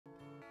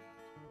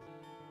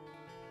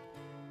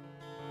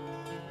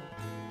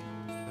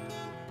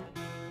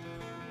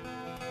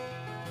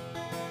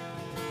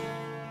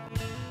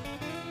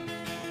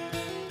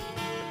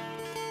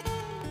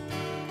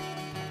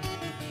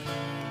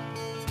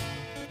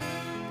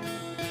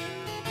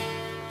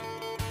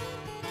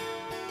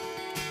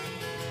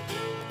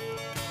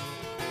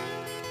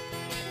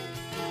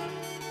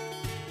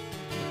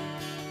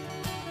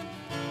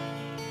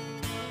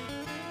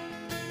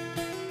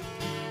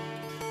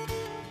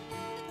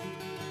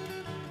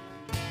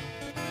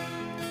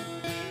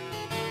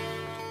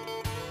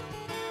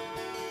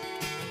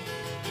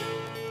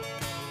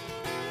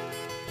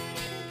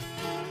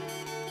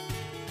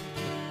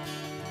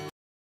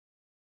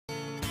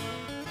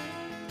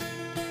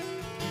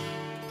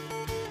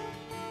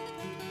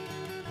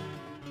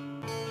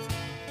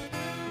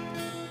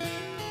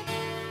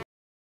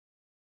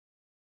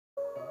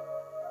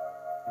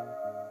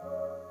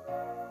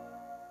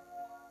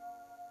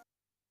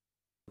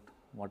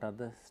what are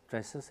the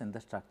stresses in the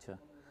structure,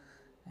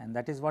 and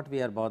that is what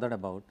we are bothered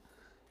about.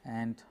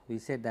 And we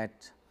said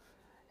that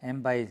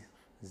m by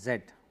z,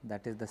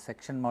 that is the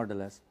section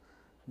modulus,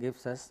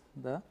 gives us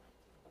the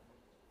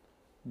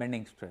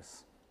bending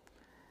stress.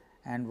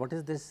 And what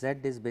is this z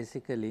is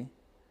basically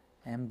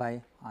m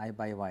by I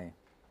by y,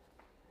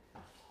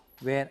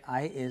 where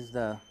I is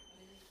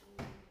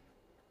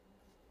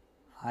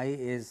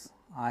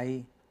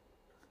I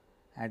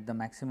at the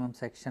maximum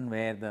section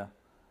where the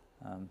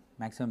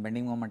maximum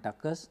bending moment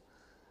occurs,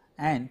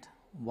 and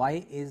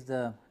y is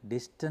the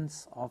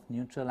distance of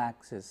neutral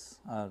axis,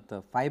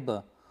 the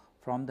fiber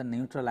from the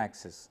neutral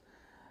axis.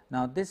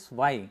 Now, this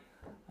y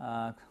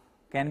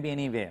can be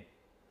anywhere.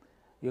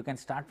 You can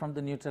start from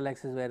the neutral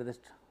axis where the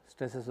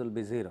stresses will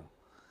be 0,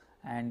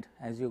 and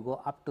as you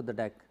go up to the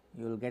deck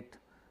you will get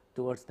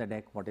towards the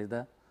deck what is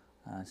the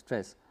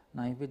stress.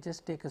 Now, if we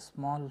just take a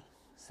small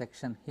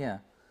section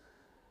here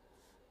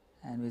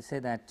and we say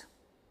that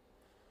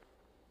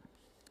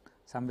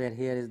somewhere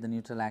here is the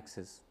neutral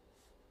axis,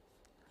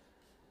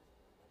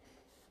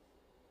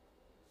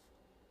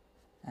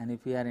 and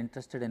if we are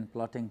interested in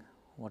plotting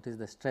what is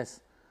the stress,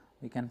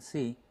 we can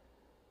see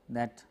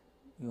that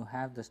you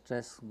have the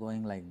stress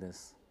going like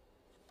this.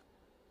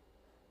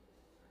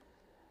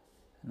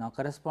 Now,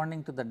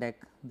 corresponding to the deck,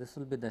 this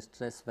will be the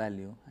stress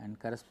value, and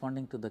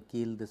corresponding to the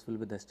keel, this will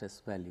be the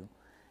stress value,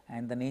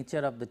 and the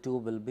nature of the two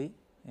will be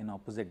in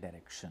opposite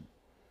direction.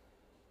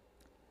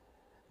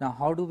 Now,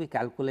 how do we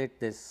calculate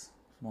this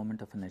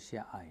moment of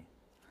inertia I?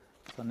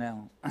 So,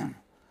 now,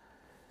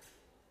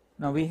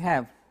 now we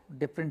have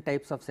different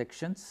types of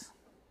sections,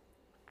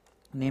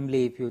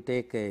 namely if you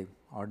take a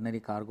ordinary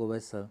cargo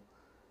vessel,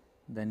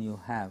 then you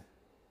have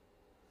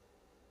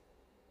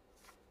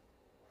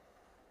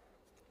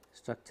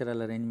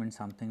structural arrangement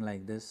something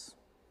like this.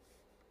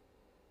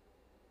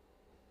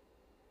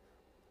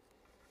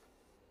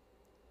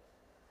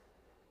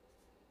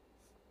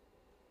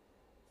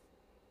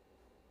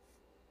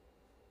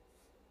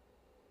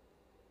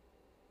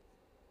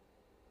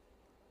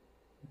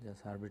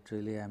 Just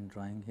arbitrarily I am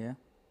drawing here.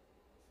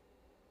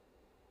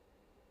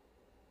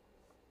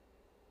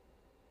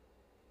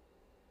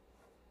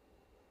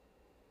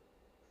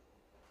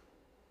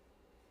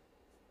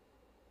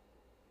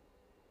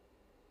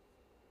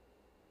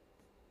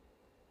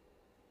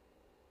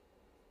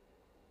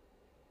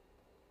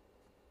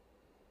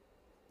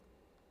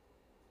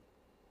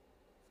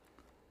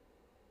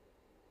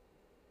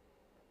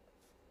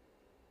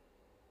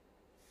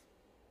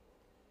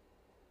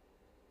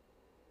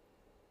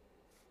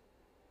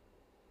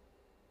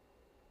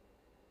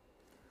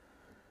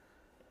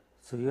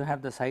 So, you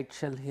have the side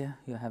shell here,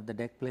 you have the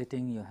deck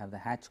plating, you have the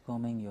hatch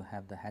combing, you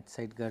have the hatch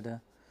side girder,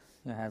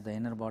 you have the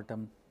inner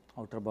bottom,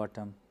 outer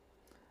bottom,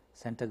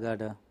 center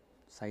girder,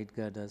 side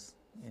girders,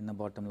 inner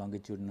bottom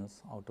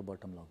longitudinals, outer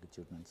bottom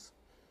longitudinals.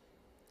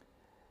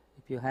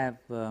 If you have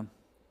a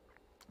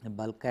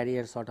bulk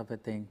carrier sort of a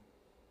thing,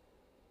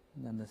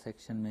 then the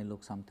section may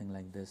look something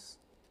like this.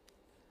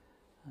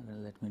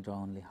 Let me draw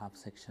only half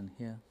section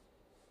here,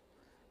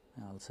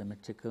 all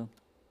symmetrical.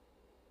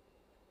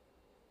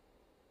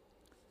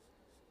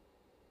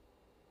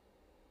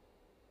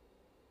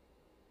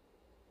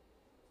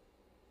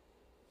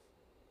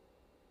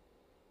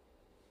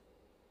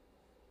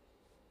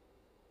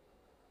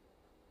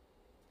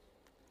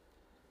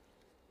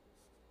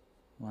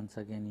 Once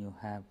again you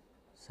have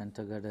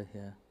center girder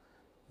here,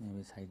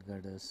 maybe side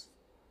girders,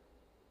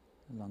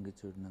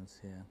 longitudinals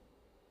here.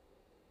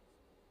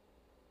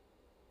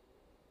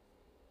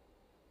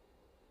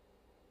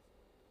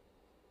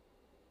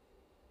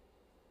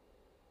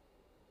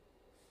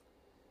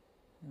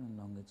 And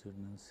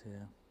longitudinals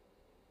here.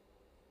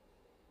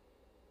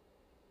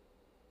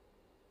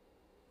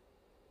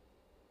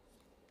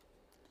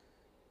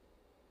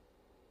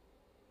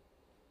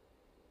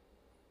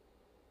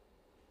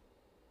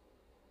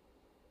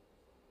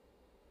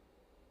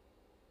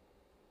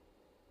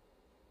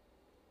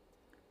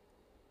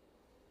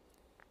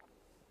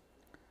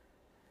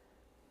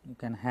 You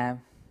can have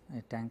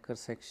a tanker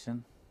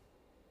section.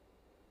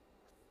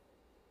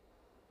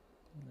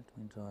 Let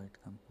me draw it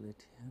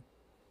complete here.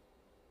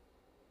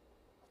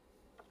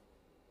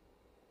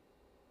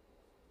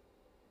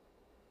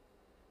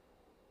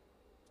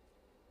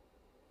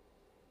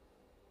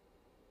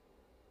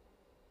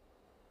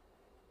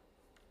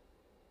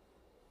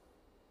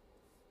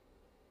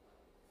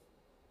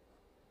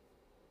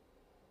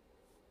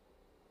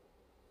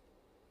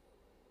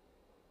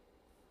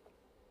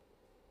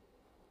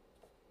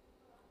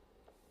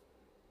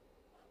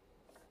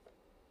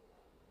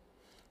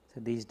 So,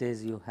 these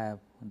days you have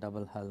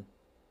double hull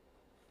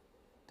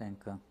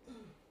tanker,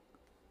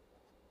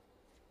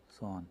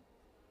 so on.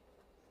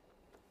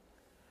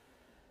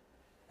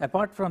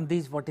 Apart from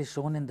these, what is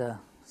shown in the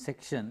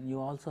section, you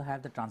also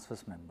have the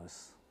transverse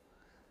members.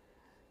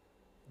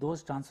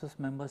 Those transverse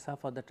members are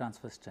for the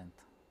transverse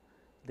strength.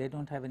 They do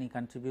not have any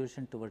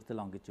contribution towards the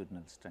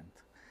longitudinal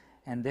strength,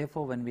 and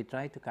therefore, when we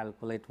try to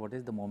calculate what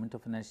is the moment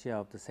of inertia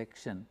of the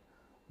section,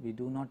 we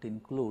do not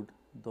include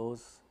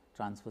those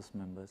transverse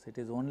members. It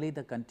is only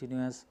the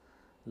continuous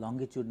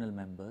longitudinal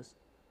members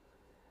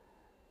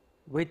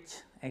which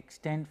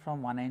extend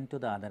from one end to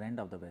the other end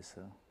of the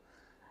vessel,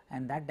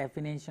 and that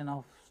definition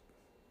of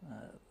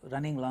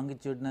running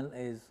longitudinal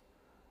is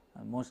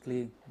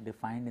mostly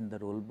defined in the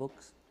rule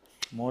books,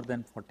 more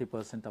than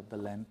 40% of the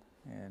length,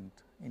 and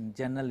in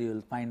general you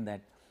will find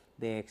that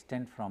they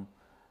extend from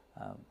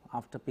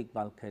after peak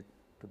bulkhead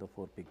to the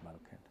fore peak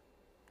bulkhead.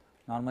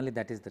 Normally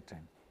that is the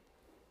trend.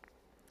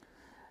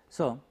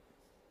 So,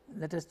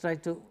 let us try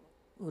to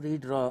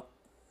redraw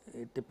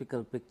a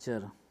typical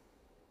picture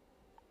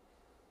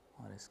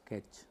or a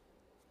sketch.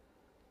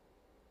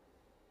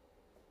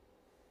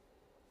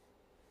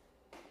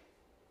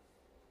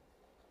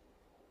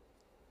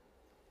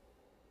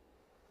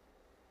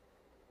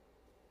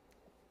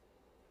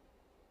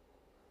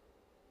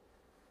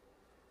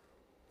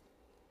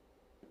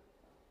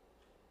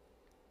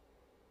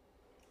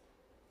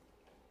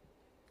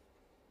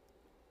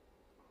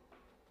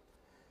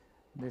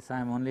 This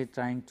I am only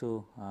trying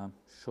to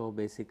show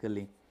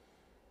basically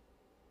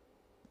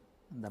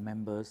the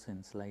members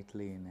in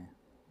slightly in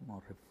a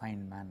more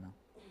refined manner.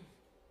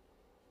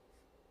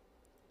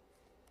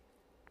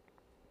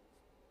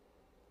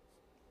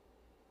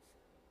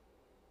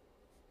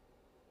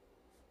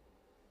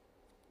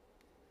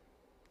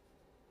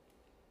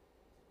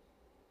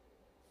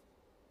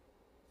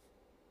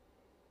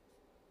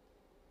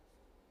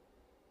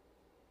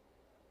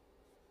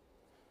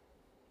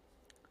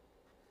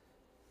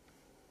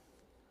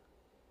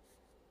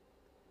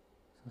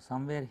 So,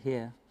 somewhere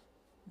here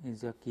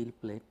is your keel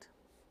plate.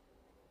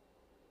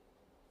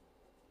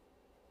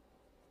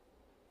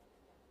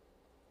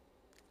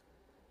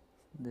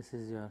 This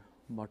is your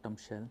bottom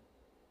shell.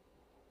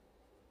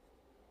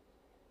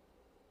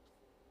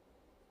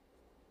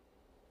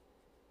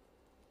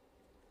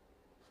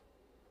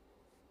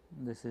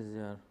 This is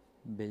your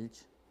bilge.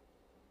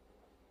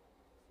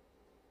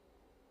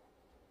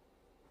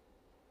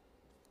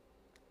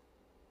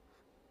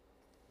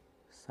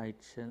 Side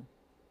shell.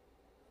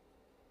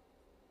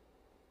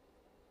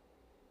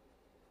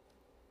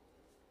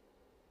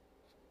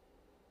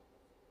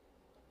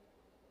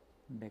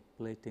 Deck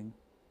plating.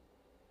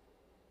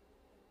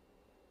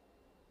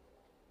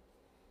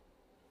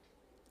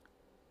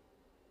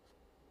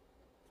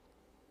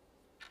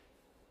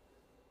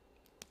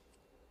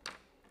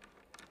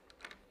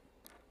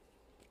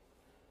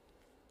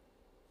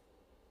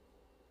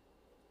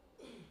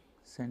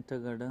 Center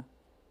girder,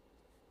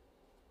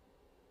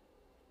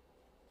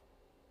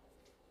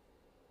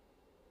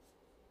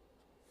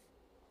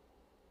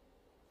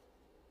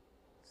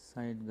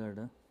 side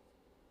girder,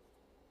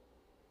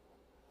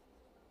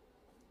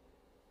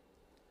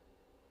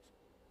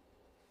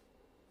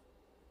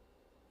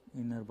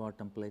 inner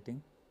bottom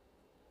plating,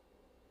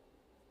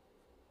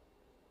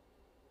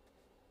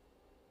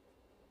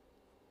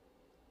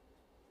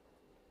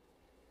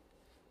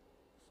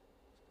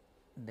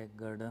 deck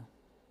girder,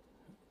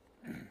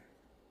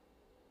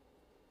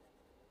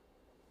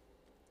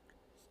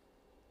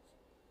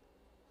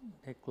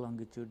 deck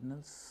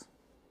longitudinals,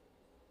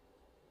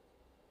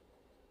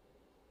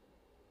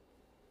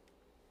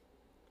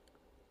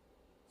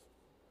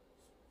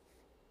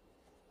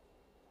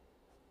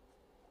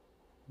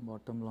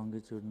 bottom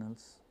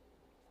longitudinals,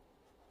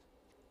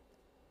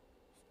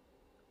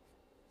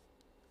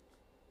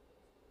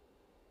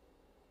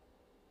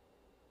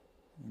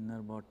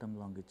 inner bottom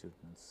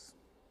longitudinals.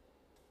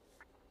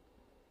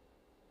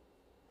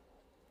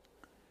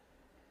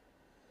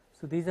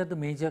 So, these are the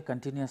major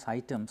continuous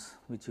items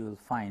which you will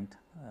find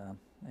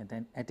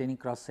at any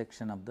cross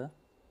section of the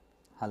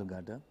hull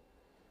girder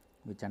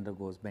which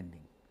undergoes bending.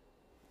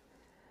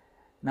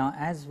 Now,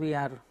 as we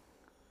are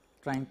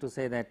trying to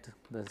say that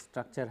the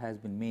structure has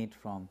been made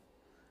from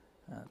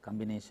a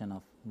combination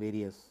of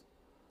various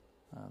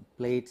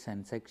plates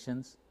and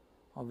sections,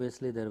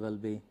 obviously there will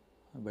be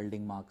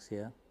welding marks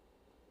here,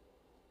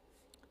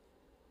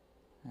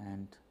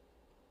 and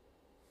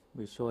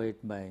we show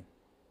it by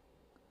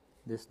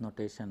this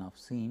notation of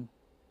seam.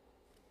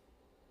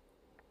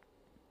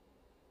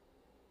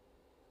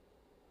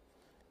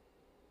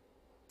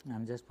 I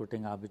am just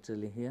putting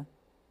arbitrarily here.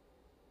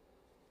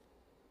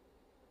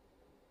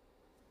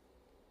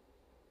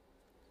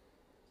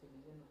 So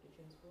these are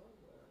notations for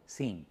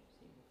Seam.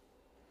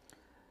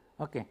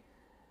 Okay.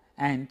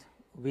 And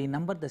we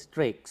number the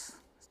strakes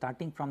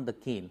starting from the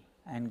keel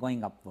and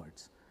going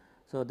upwards.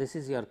 So, this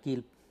is your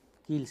keel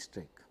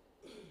strake.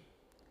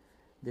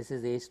 This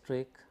is A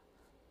strake,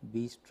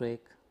 B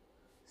strake,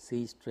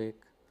 C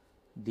strake,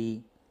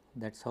 D,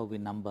 that is how we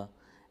number,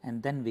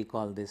 and then we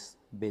call this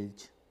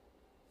bilge.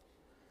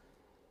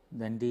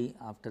 Then D,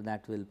 after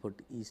that we will put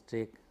E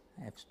strake,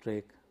 F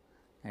strake,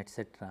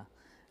 etc.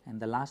 And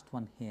the last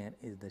one here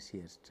is the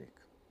shear strake.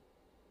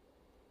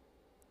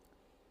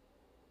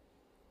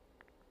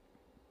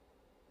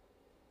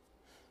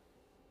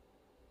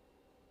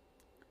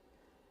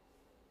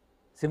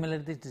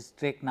 Similarly, the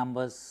strake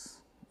numbers,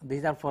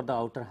 these are for the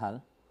outer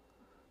hull,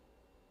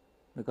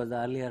 because the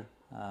earlier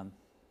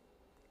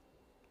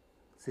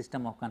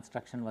system of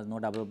construction was no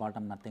double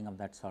bottom, nothing of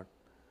that sort.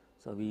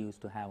 So, we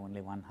used to have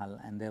only one hull,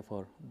 and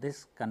therefore,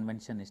 this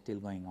convention is still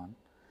going on,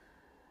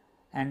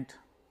 and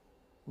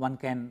one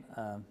can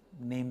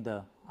name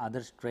the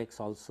other strakes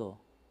also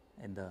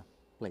in the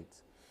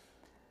plates.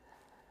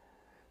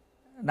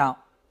 Now,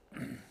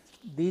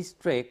 these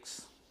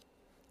strakes,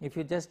 if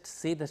you just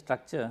see the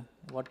structure,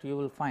 what you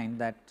will find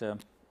that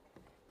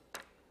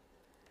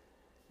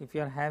if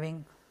you are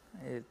having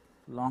a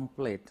long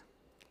plate,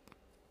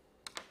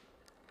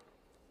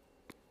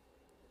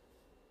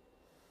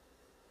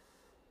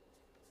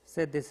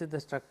 say this is the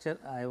structure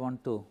I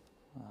want to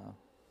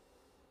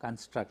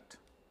construct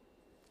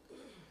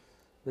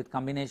with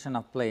combination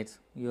of plates,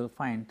 you will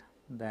find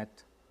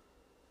that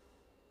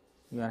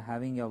you are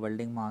having your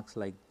welding marks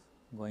like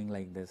going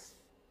like this.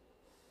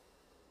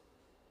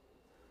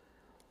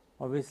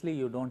 Obviously,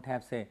 you do not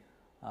have say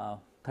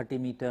 30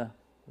 meter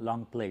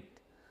long plate,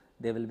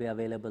 they will be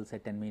available say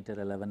 10 meter,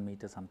 11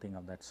 meter, something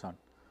of that sort,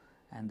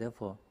 and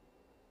therefore,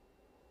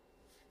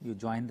 you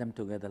join them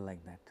together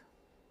like that.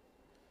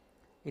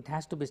 It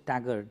has to be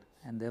staggered,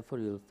 and therefore,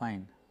 you will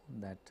find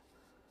that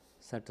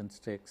certain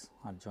strakes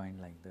are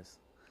joined like this.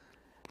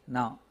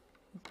 Now,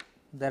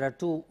 there are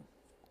two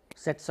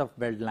sets of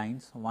weld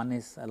lines, one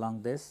is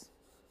along this,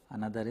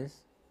 another is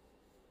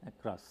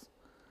across.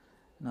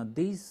 Now,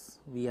 these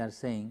we are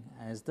saying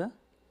as the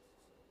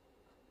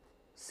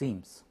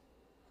seams.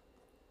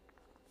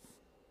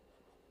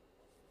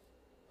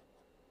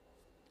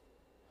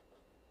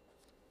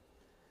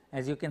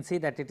 As you can see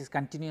that it is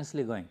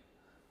continuously going,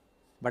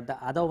 but the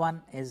other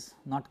one is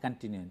not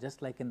continuous,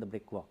 just like in the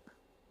brickwork,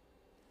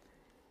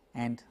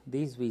 and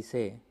these we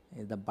say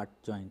is the butt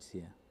joints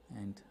here,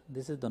 and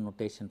this is the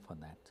notation for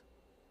that.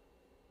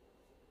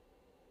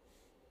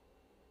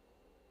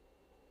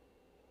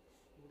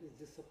 What is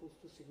this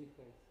supposed to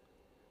signify?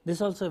 This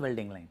is also a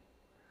welding line,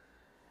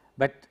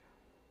 but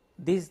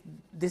this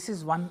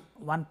is one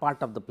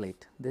part of the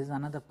plate, this is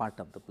another part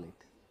of the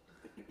plate.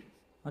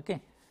 Okay.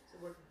 So,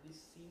 what this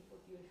seam what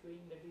you are showing,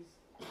 that is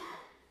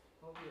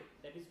how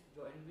that is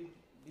joined with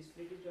this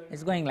plate is joined. It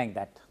is going like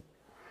that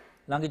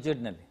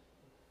longitudinally,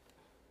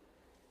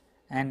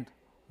 and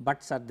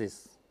butts are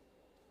this.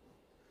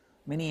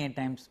 Many a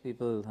times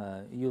people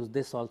use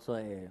this also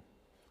a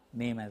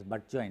name as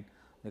butt joint,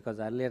 because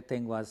earlier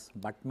thing was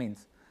butt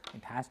means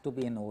it has to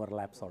be an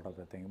overlap sort of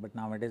a thing, but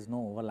nowadays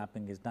no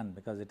overlapping is done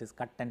because it is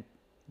cut and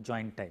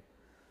joint type.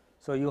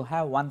 So, you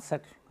have one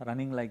set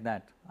running like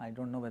that. I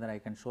do not know whether I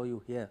can show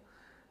you here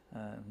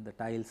the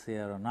tiles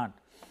here or not,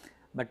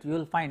 but you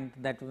will find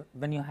that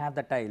when you have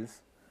the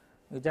tiles,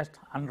 you just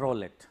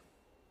unroll it.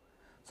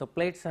 So,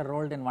 plates are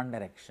rolled in one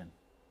direction.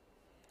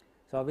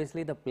 So,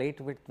 obviously, the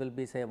plate width will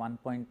be say 1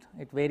 point,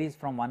 it varies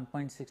from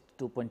 1.6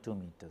 to 2.2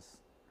 meters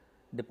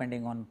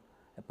depending on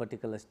a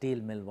particular steel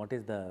mill, what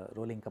is the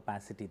rolling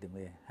capacity they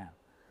may have.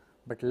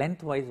 But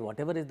lengthwise,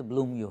 whatever is the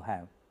bloom you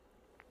have,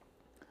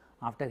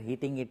 after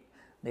heating it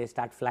they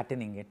start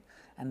flattening it,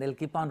 and they will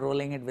keep on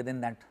rolling it within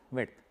that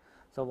width.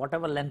 So,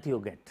 whatever length you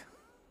get.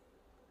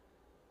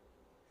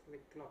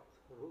 Like cloth,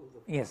 roll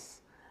the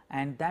Yes,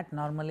 and that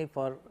normally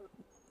for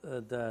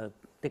the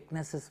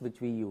thicknesses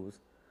which we use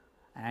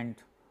and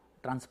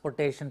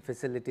transportation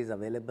facilities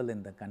available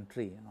in the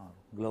country or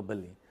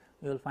globally,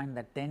 you will find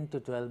that 10 to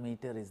 12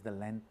 meter is the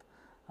length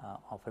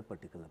of a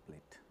particular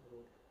plate.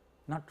 roll.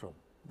 Not roll,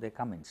 they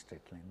come in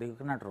straight line, you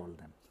cannot roll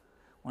them,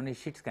 only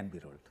sheets can be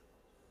rolled,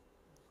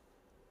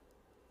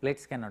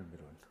 plates cannot be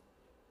rolled.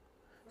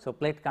 So,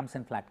 plate comes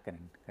in flat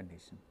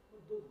condition.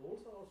 But those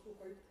rolls are also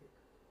quite thick.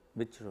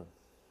 Which roll?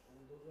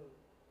 And those are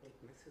like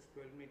this is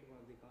 12 meter,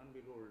 they can't be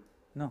rolled.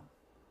 No,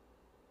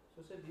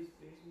 So, sir, these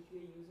plates which we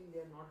are using, they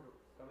are not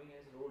coming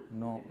as rolled.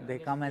 no, they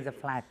come as a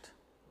flat,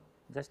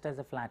 just as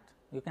a flat.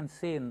 You can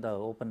see in the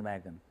open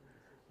wagon,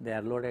 they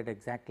are loaded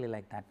exactly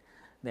like that.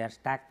 They are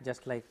stacked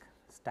just like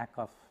stack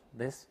of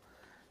this,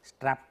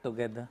 strapped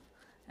together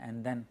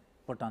and then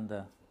put on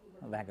the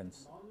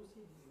wagons. Now you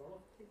see a lot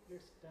of thick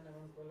plates, 10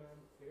 mm, 12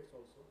 mm plates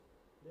also,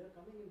 they are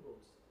coming in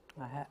rolls.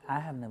 I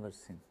have never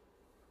seen.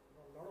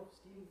 A lot of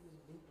steel is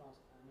being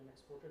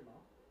exported now.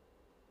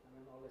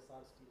 All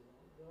SR steel,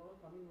 they are all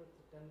coming with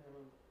 10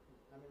 mm,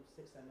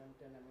 6 mm,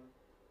 10 mm,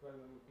 12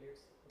 mm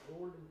plates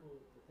rolled into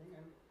the thing,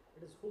 and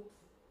it is hooked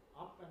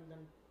up and then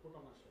put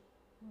on a ship.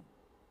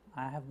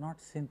 I have not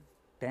seen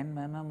 10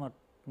 mm or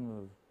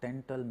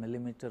 10 12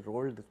 millimeter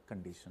rolled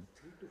condition.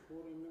 3 to 4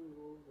 mm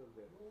rolls are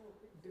there.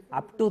 No,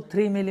 Up to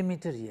 3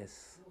 millimeter,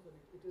 yes. No, sir,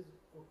 it is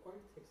quite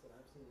thick, sir. I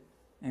have seen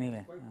it.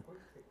 Anyway, Quite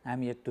thick. I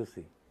am yet to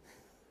see.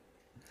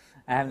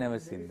 I have never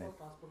Maybe seen that. for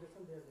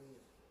transportation they are doing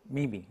it.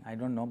 Maybe, I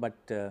do not know, but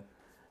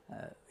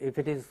if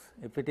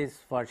it is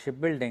for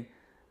shipbuilding,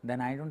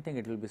 then I do not think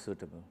it will be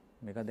suitable,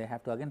 because they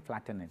have to again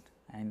flatten it,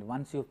 and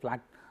once you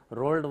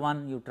rolled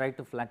one, you try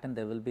to flatten,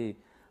 there will be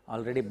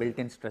already built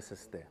in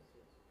stresses there.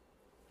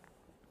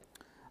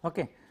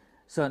 Okay.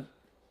 So,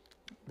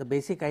 the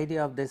basic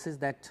idea of this is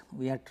that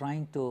we are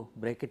trying to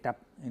break it up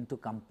into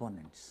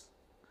components,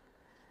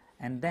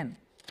 and then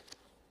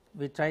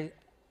we try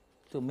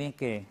to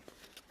make a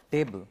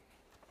table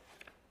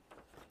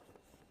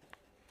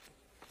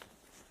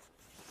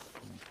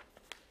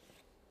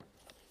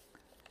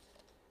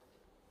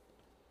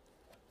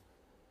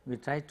we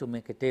try to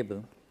make a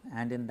table,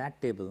 and in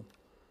that table,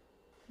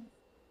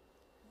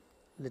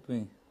 let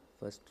me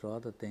first draw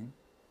the thing.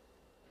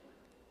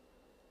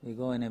 We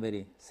go in a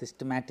very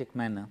systematic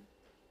manner.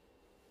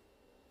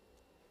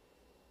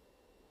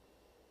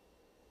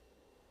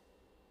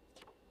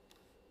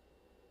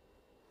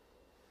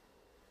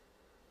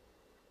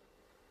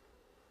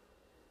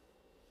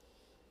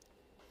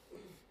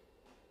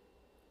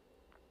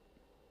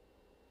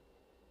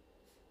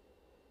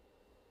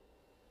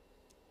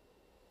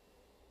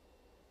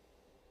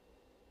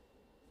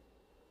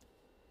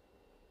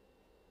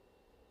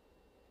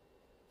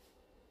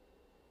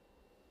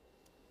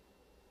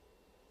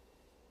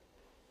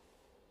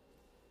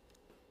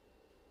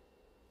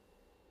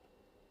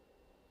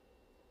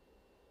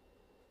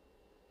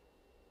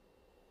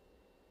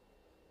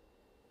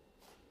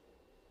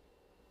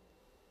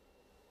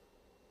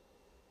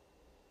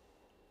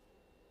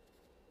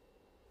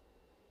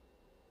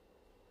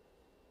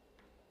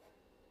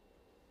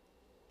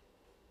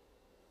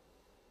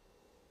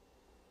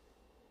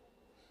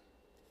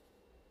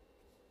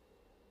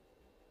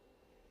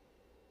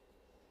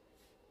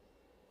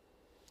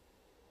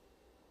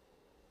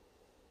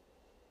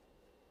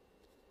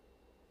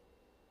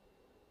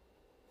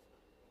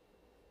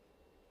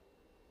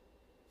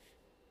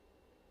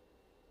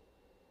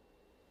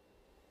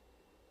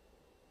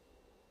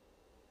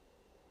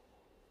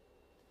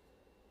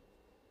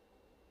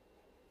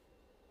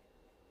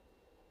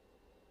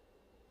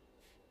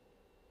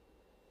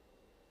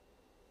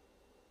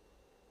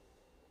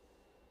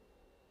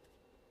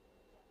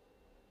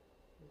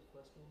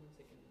 First movement,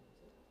 second movement,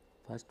 sir.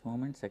 First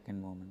movement,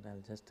 second movement, I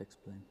will just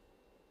explain.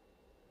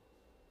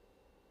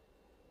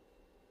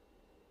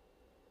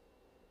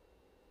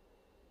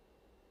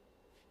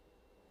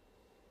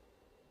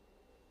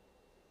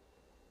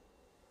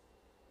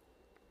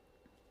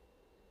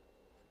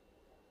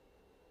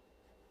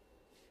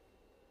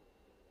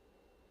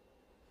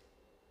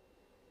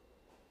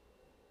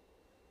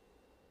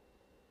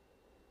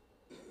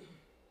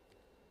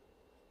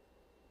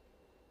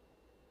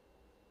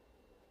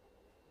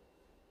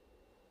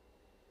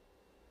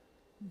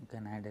 You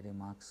can add a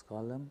remarks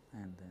column,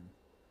 and then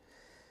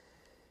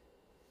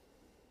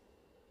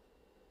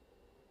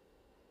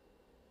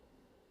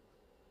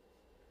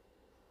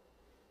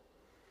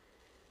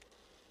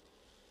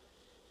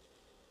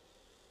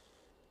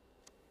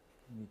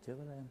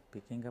whichever I am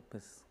picking up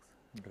is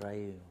dry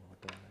or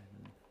whatever, I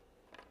don't know.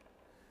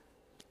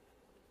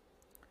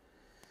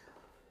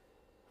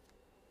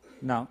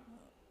 Now,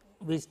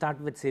 we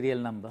start with serial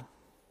number.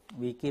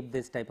 We keep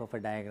this type of a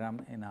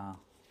diagram in our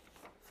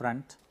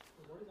front.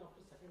 So what is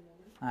after second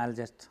moment? I will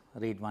just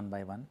read one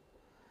by one,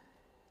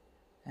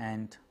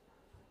 and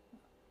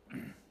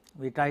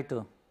we try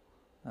to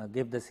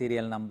give the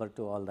serial number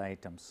to all the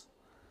items.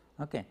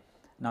 Okay.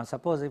 Now,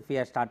 suppose if we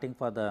are starting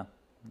for the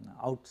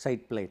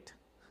outside plate,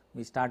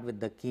 we start with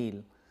the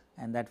keel,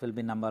 and that will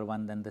be number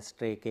 1, then the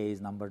strake A is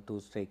number 2,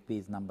 strake B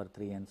is number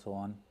 3, and so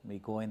on. We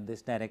go in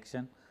this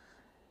direction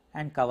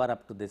and cover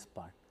up to this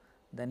part.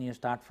 Then you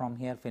start from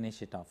here,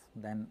 finish it off,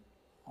 then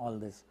all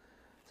this.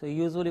 So,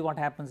 usually what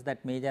happens,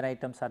 that major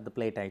items are the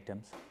plate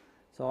items.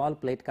 So, all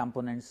plate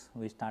components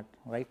we start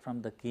right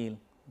from the keel,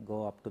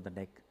 go up to the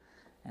deck,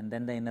 and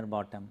then the inner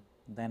bottom,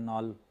 then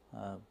all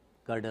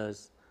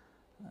girders,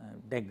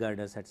 deck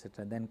girders,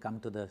 etc. Then come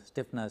to the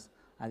stiffeners,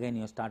 again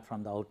you start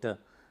from the outer,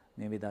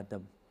 maybe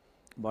the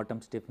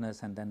bottom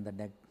stiffeners, and then the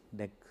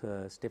deck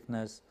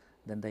stiffeners,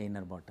 then the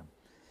inner bottom.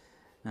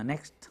 Now,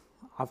 next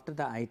after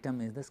the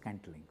item is the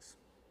scantlings.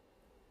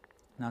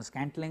 Now,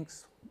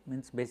 scantlings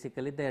means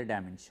basically their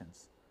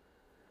dimensions.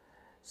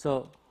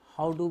 So,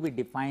 how do we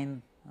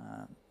define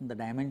the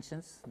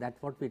dimensions? That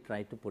is what we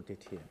try to put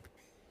it here.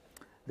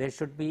 There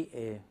should be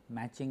a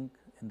matching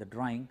in the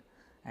drawing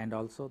and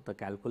also the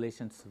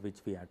calculations which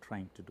we are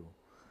trying to do.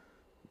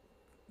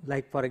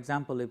 Like for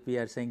example, if we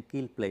are saying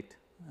keel plate,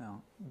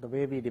 the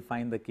way we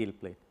define the keel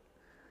plate,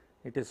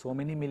 it is so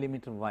many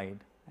millimeter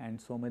wide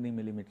and so many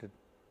millimeter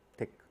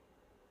thick.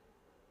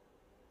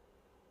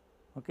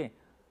 Okay.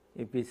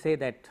 If we say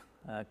that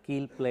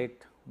keel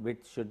plate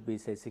width should be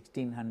say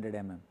 1600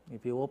 mm,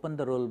 if you open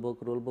the roll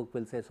book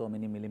will say so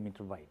many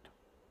millimeter wide.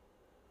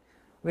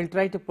 We will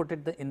try to put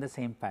it in the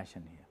same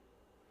fashion here.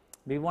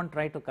 We will not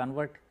try to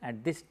convert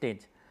at this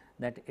stage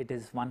that it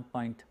is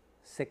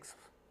 1.6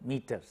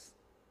 meters.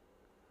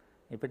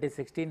 If it is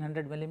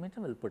 1600 millimeter,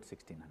 we will put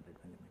 1600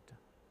 millimeter.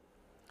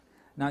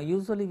 Now,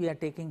 usually we are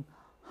taking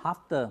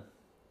half the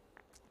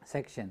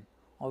section,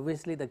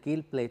 obviously the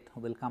keel plate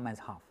will come as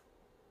half.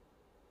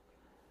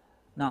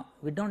 Now,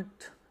 we do not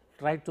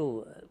try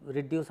to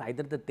reduce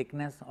either the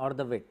thickness or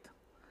the width,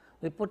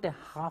 we put a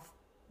half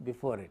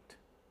before it.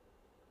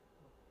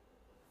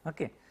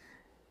 Okay.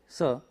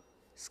 So,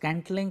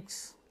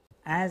 scantlings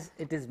as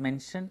it is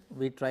mentioned,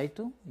 we try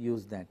to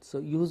use that. So,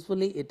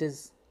 usually it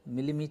is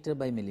millimeter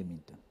by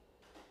millimeter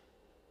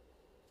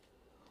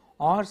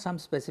or some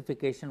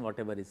specification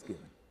whatever is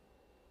given.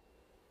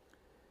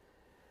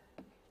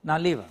 Now,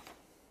 lever.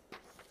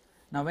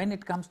 Now, when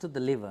it comes to the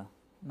lever,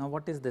 now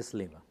what is this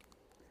lever?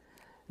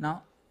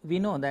 Now, we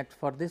know that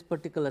for this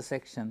particular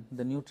section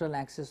the neutral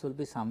axis will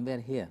be somewhere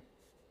here.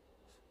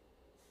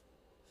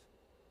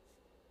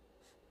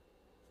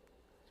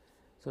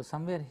 So,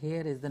 somewhere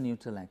here is the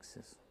neutral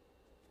axis,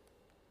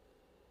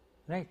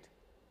 right,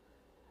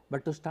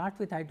 but to start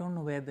with I do not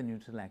know where the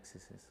neutral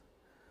axis is.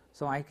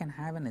 So, I can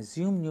have an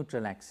assumed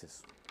neutral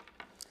axis,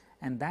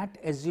 and that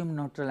assumed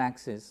neutral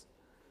axis,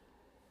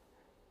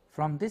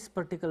 from this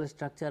particular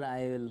structure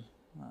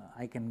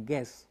I can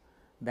guess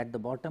that the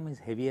bottom is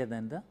heavier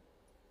than the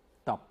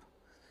top,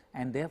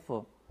 and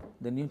therefore,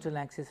 the neutral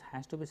axis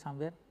has to be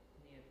somewhere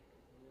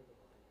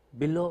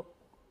below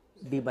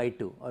d by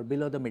 2 or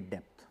below the mid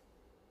depth.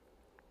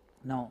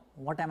 Now,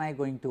 what am I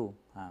going to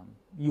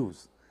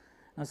use?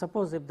 Now,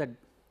 suppose if the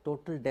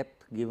total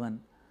depth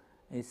given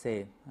is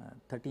say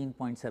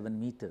 13.7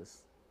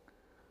 meters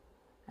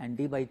and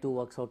d by 2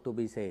 works out to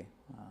be say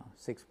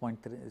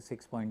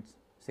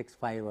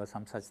 6.65 or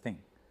some such thing.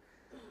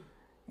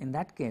 In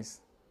that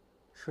case,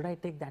 should I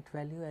take that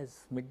value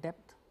as mid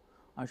depth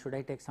or should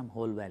I take some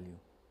whole value?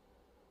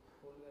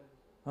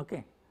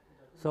 Okay.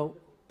 So,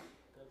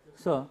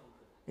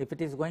 if it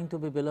is going to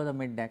be below the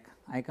mid deck,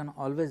 I can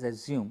always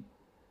assume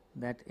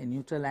that a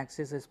neutral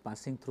axis is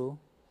passing through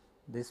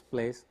this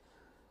place,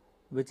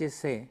 which is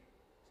say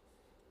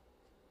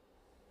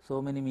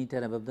so many meter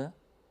above the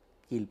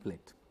keel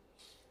plate.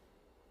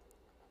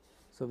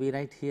 So, we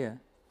write here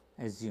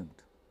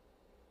assumed.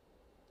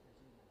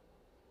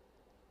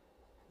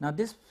 Now,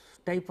 this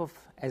type of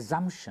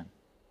assumption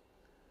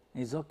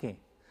is okay,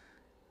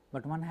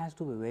 but one has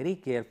to be very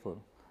careful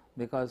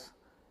because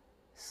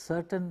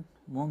certain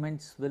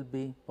moments will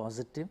be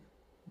positive.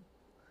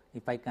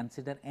 If I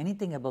consider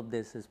anything above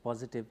this is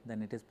positive,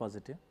 then it is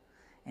positive,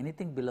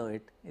 anything below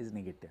it is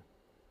negative.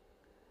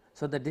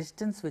 So, the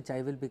distance which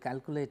I will be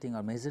calculating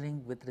or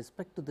measuring with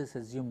respect to this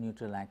assumed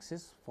neutral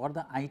axis for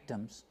the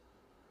items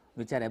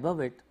which are above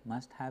it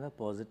must have a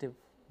positive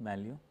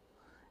value,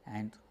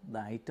 and the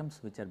items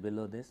which are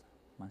below this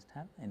must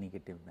have a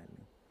negative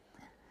value.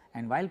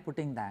 And while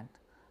putting that,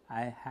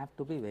 I have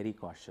to be very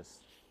cautious.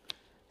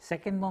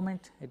 Second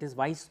moment, it is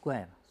y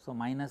square. So,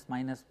 minus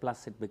minus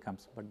plus it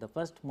becomes, but the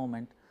first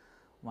moment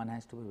one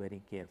has to be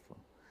very careful,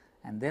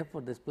 and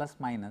therefore, this plus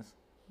minus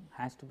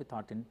has to be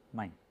thought in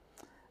mind.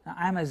 Now,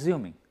 I am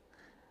assuming,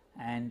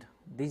 and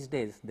these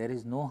days there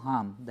is no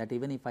harm that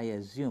even if I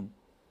assume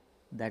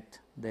that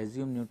the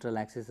assumed neutral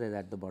axis is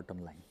at the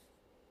bottom line.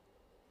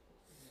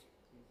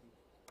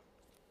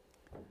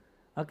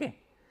 Okay.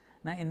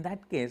 Now, in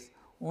that case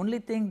only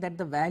thing that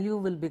the value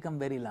will become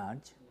very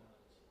large,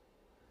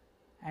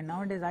 and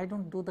nowadays I do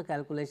not do the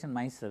calculation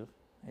myself,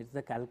 it is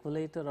the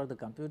calculator or the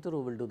computer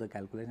who will do the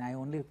calculation, I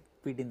only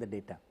feed in the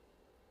data,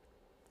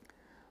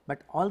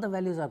 but all the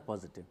values are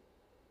positive.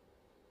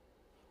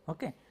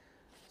 Okay.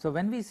 So,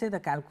 when we say the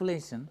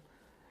calculation,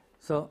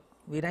 so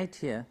we write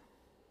here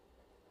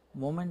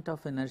moment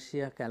of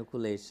inertia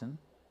calculation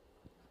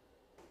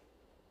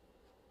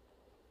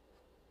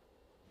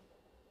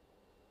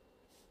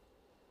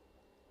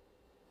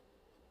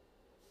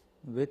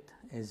with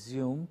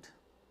assumed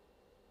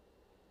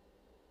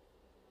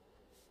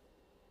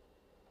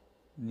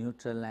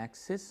neutral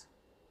axis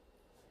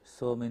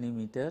so many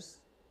meters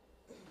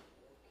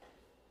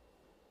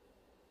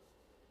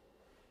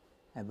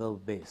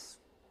above base.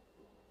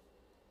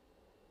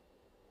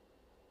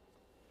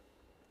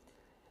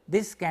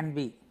 This can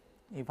be,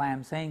 if I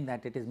am saying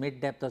that it is mid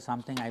depth or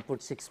something, I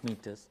put 6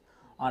 meters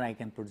or I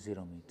can put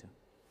 0 meter.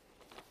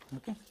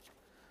 Okay.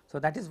 So,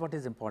 that is what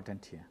is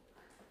important here.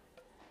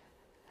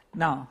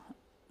 Now,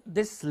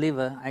 this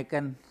lever I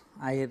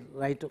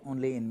write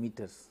only in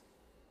meters.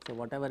 So,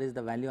 whatever is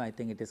the value, I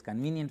think it is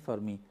convenient for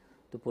me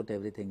to put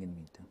everything in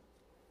meter.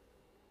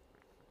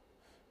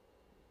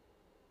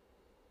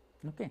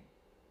 Okay.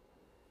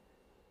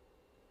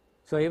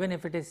 So, even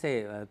if it is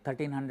say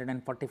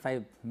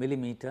 1345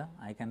 millimeter,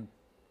 I can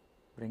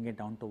bring it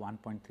down to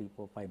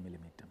 1.345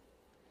 millimeter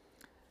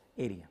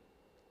area.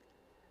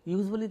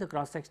 Usually the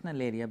cross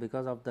sectional area,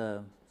 because of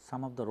the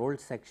some of the rolled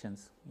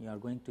sections, you are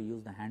going to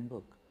use the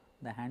handbook.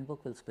 The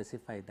handbook will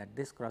specify that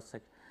this cross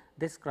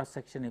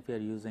section if you are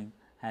using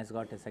has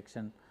got a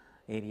section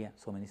area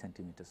so many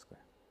centimeters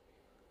square.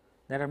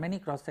 There are many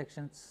cross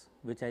sections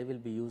which I will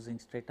be using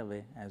straight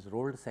away as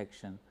rolled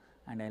section,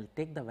 and I will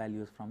take the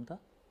values from the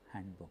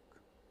handbook,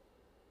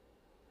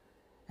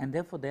 and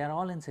therefore, they are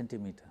all in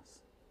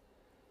centimeters.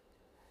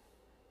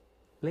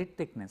 Plate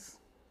thickness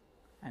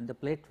and the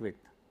plate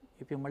width,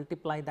 if you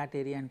multiply that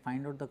area and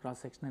find out the cross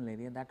sectional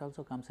area, that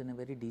also comes in a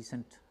very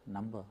decent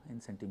number in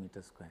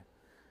centimeter square.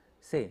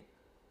 Say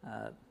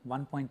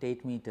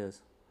 1.8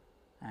 meters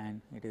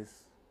and it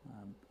is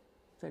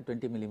say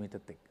 20 millimeter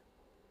thick.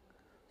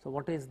 So,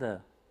 what is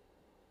the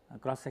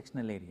cross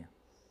sectional area?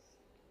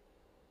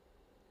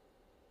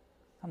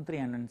 Some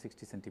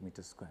 360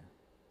 centimeters square.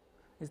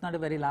 It is not a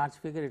very large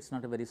figure, it is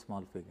not a very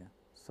small figure.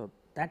 So,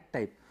 that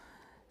type.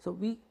 So,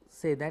 we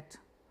say that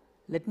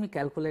let me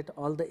calculate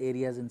all the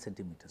areas in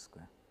centimeter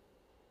square.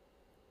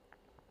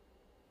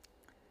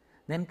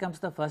 Then comes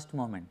the first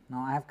moment.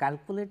 Now, I have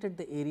calculated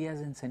the areas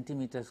in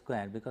centimeter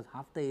square, because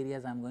half the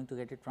areas I am going to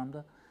get it from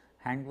the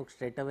handbook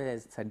straight away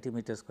as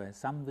centimeter square,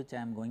 some which I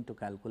am going to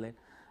calculate.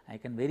 I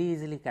can very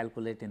easily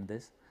calculate in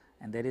this,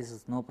 and there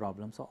is no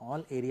problem. So,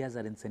 all areas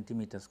are in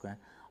centimeter square,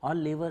 all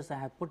levers I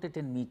have put it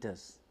in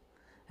meters,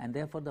 and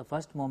therefore, the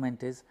first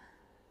moment is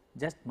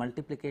just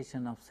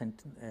multiplication of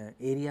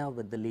area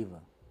with the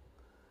lever,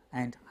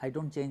 and I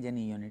do not change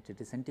any unit,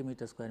 it is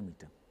centimeter square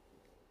meter.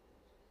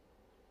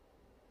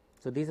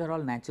 So, these are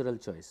all natural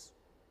choice.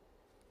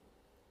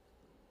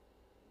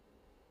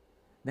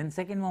 Then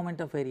second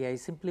moment of area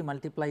is simply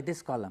multiply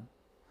this column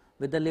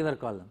with the lever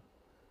column,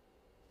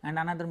 and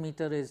another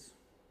meter is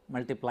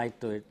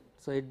multiplied to it.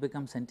 So, it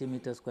becomes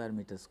centimeter square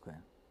meter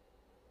square.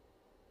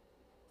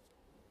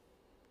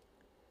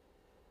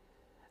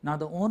 Now,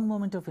 the own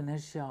moment of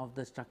inertia of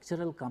the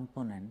structural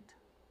component,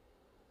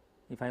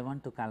 if I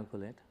want to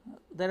calculate,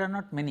 there are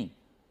not many,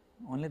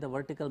 only the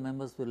vertical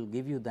members will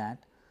give you that,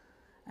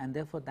 and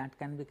therefore, that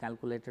can be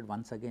calculated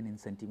once again in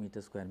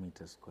centimeter square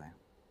meter square.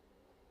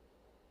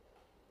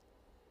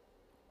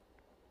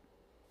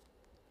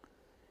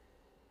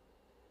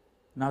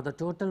 Now, the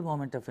total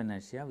moment of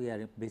inertia, we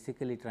are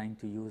basically trying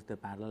to use the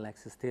parallel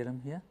axis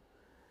theorem here.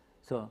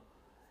 So,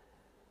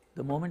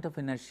 the moment of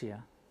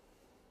inertia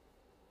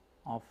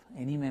of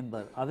any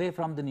member away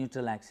from the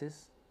neutral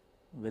axis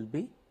will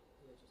be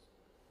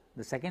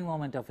the second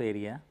moment of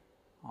area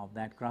of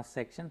that cross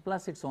section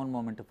plus its own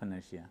moment of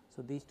inertia.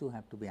 So, these two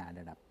have to be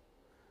added up.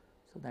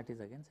 So, that is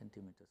again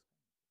centimeters.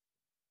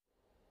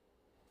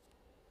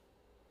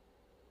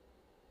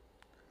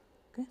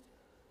 Okay.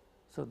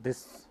 So,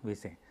 this we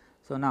say.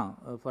 So, now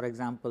for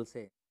example,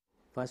 say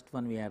first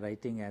one we are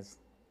writing as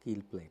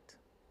keel plate,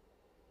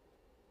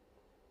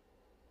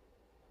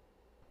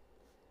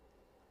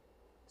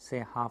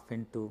 say half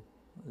into,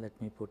 let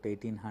me put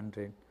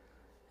 1800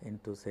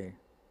 into say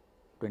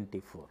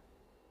 24.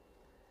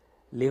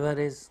 Lever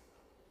is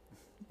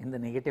in the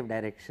negative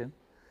direction,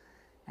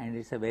 and it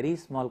is a very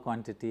small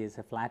quantity, it is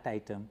a flat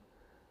item,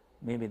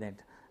 maybe that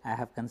I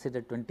have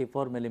considered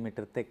 24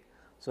 millimeter thick.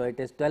 So, it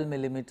is 12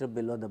 millimeter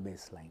below the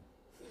baseline.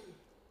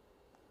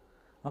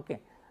 Okay.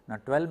 Now,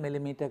 12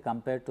 millimeter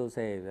compared to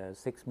say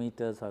 6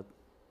 meters or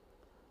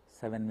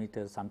 7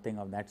 meters, something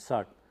of that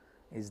sort,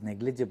 is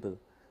negligible,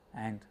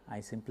 and I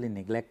simply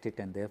neglect it,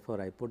 and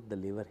therefore, I put the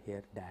lever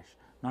here dash,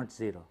 not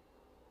 0.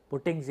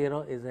 Putting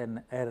 0 is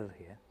an error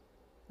here,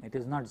 it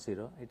is not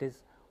 0, it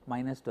is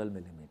minus 12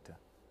 millimeter,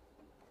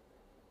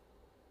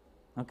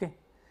 okay,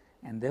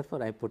 and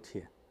therefore, I put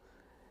here.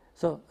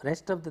 So,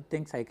 rest of the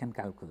things I can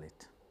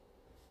calculate.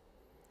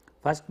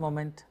 First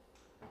moment,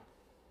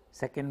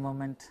 second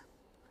moment,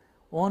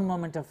 own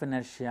moment of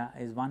inertia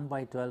is 1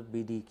 by 12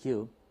 B d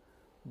cube,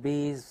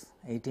 B is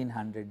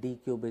 1800, d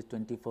cube is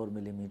 24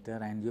 millimeter,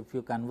 and if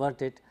you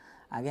convert it,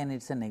 again it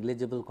is a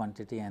negligible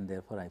quantity, and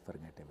therefore, I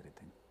forget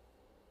everything.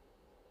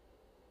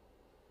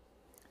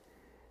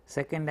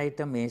 Second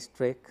item, A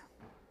strake,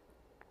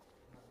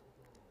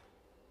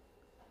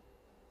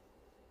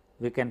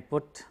 we can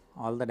put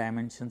all the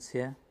dimensions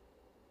here,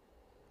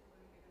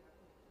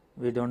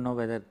 we do not know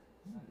whether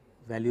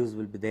values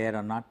will be there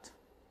or not.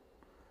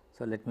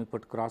 So, let me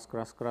put cross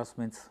cross cross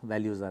means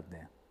values are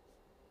there.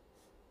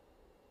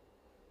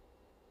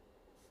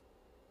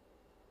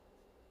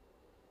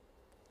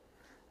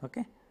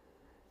 Okay.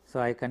 So,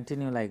 I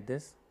continue like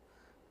this,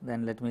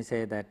 then let me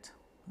say that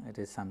it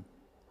is some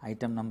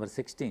item number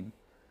 16,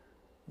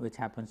 which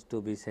happens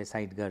to be say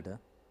side girder.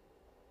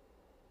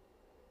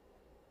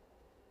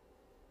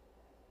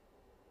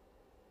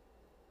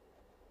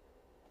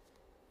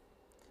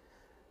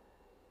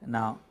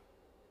 Now,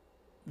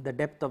 the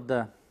depth of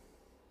the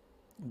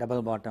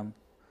double bottom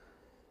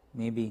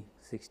may be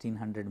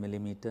 1600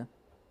 millimeter,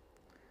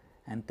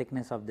 and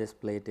thickness of this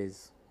plate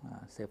is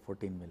say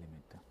 14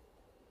 millimeter.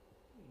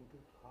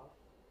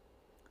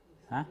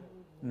 Huh?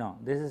 No,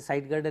 this is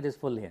side girder is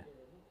full here.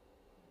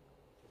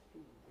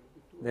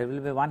 There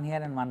will be one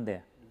here and one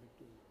there.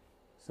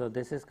 So,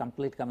 this is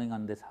complete coming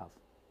on this half.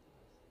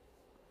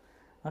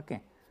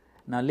 Okay.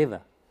 Now,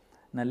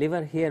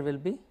 lever here will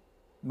be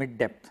mid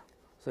depth.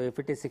 So, if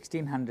it is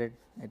 1600,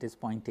 it is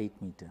 0.8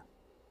 meter,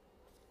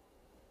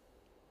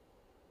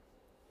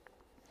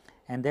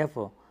 and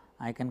therefore,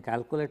 I can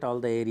calculate all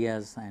the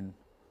areas and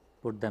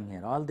put them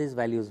here, all these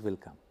values will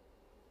come.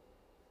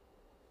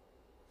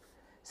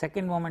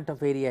 Second moment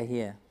of area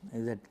here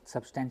is a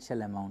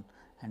substantial amount,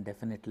 and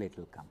definitely it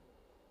will come,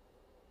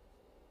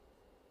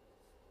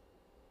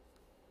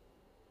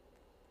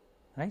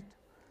 right.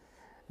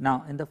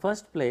 Now, in the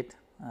first plate,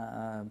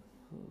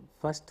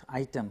 first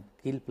item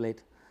keel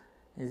plate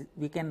is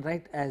we can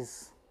write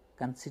as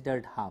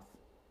considered half.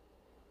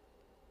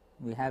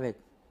 We have a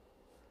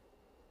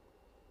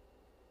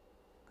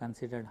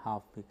considered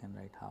half, we can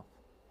write half.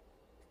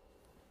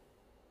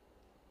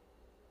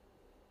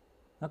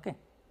 Okay.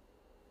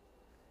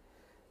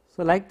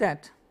 So, like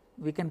that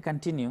we can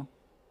continue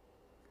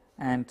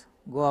and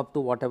go up to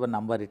whatever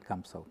number it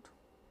comes out.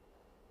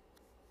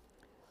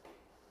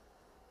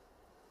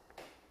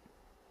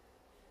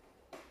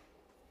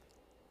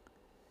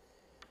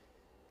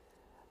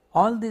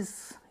 All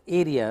these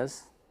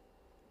areas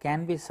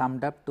can be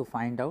summed up to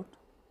find out,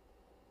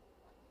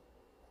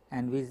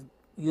 and we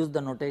use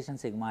the notation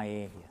sigma A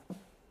here,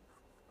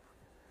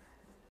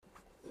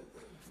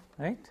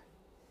 right.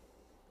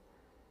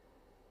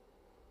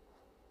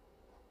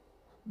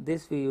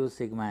 This we use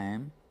sigma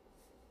m.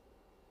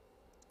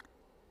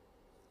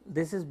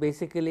 This is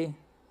basically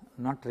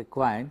not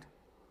required,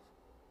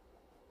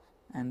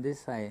 and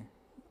this I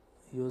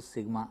use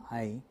sigma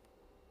I.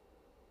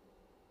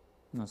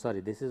 No,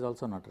 sorry, this is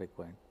also not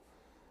required.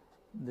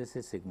 This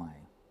is sigma I.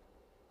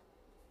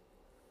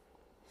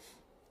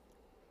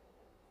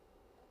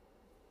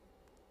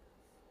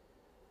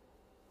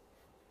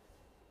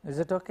 Is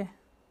it okay?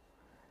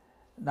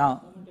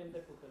 Now, Moment and the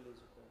total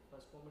is required.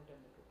 First moment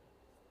and the total.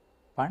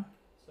 pardon?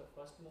 So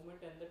first moment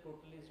and the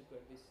total is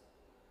required. This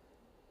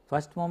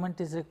First moment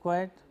is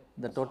required,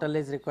 the total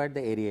is required,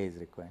 the area is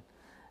required.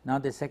 Now,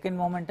 the second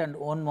moment and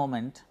own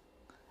moment,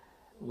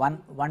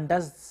 one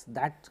does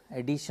that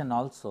addition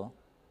also,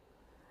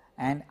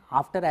 and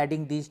after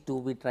adding these two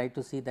we try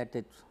to see that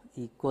it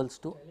equals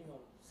to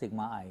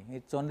sigma I.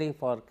 It is only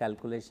for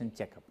calculation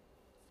checkup,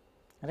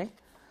 right.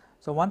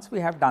 So, once we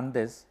have done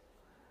this,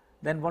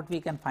 then what we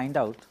can find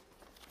out,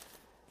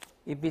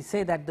 if we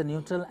say that the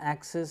neutral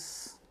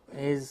axis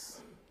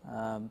is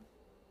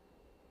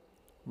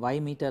y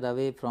meter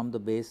away from the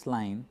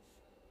baseline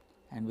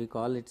and we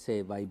call it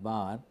say y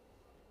bar,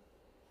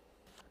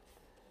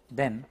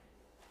 then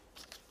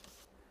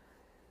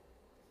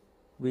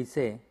we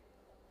say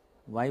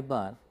y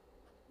bar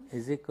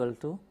is equal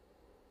to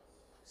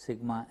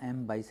sigma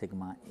m by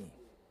sigma A.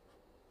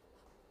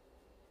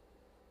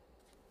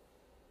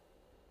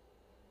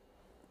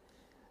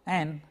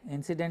 And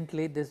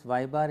incidentally, this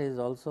y bar is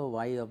also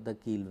y of the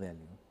keel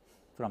value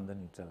from the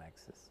neutral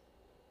axis,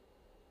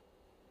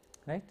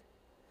 right.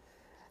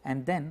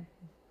 And then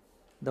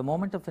the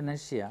moment of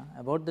inertia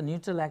about the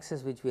neutral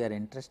axis which we are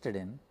interested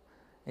in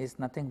is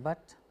nothing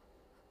but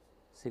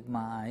sigma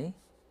I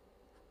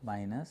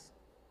minus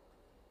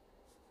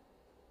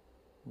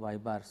y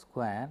bar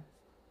square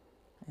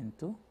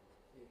into,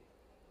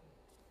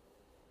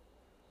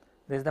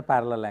 this is the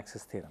parallel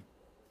axis theorem.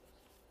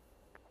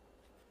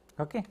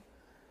 Okay.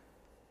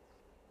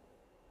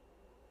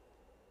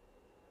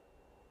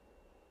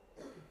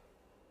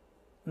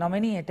 Now,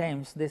 many a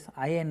times this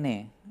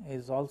INA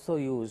is also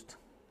used,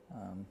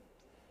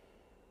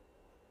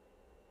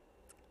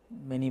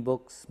 many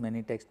books,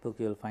 many textbooks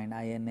you will find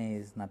INA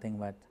is nothing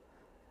but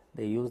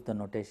they use the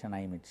notation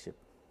I midship.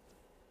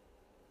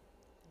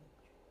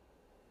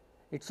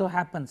 It so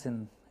happens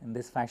in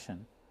this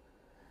fashion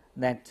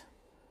that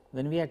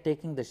when we are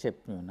taking the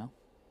ship,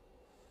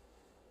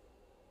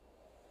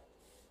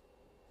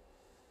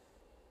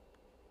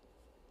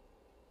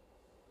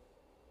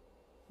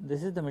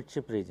 this is the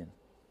midship region.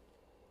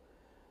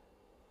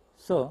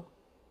 So,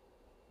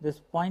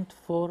 this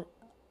 0.4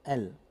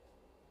 L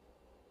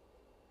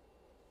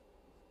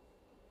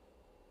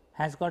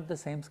has got the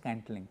same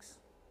scantlings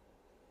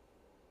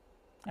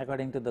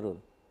according to the rule.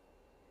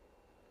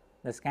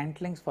 The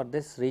scantlings for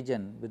this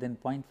region within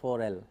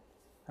 0.4 L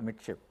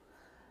amidship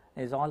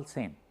is all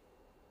same,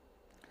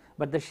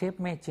 but the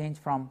shape may change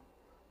from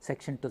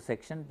section to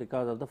section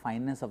because of the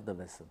fineness of the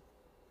vessel.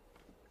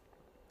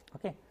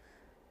 Okay.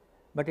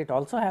 But it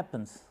also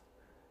happens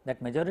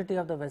that majority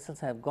of the vessels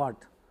have got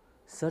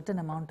certain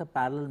amount of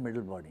parallel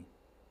middle body,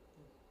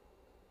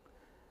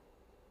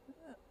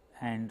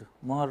 and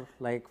more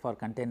like for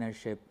container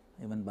ship,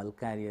 even bulk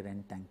carrier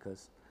and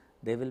tankers,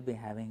 they will be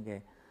having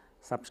a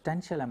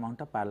substantial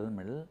amount of parallel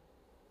middle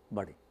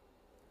body.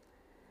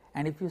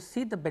 And if you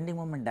see the bending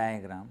moment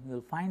diagram, you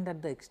will find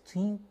that the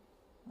extreme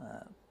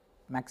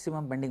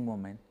maximum bending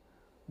moment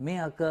may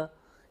occur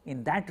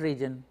in that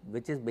region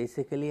which is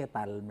basically a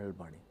parallel middle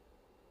body.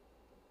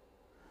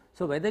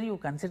 So, whether you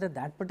consider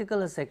that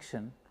particular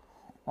section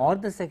or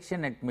the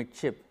section at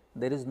midship,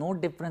 there is no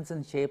difference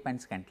in shape and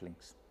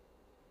scantlings.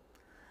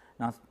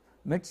 Now,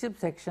 midship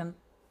section,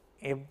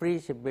 every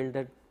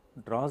shipbuilder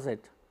draws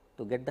it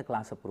to get the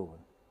class approval.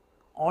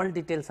 All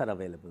details are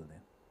available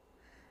there,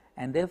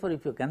 and therefore,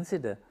 if you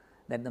consider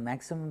that the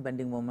maximum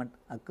bending moment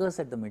occurs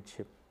at the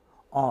midship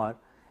or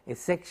a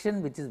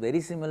section which is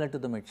very similar to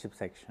the midship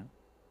section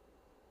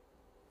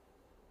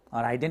or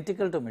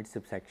identical to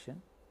midship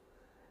section,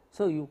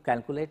 so you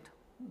calculate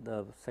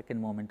the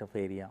second moment of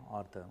area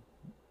or the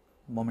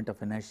moment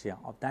of inertia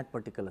of that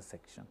particular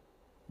section.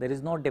 There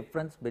is no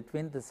difference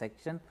between the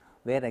section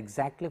where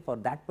exactly for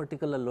that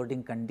particular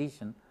loading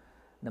condition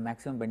the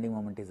maximum bending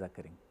moment is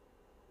occurring.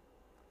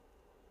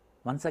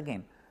 Once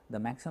again, the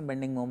maximum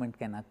bending moment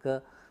can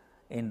occur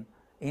in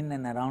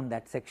and around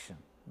that section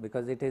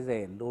because it is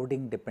a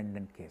loading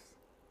dependent case.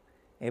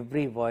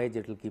 Every voyage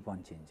it will keep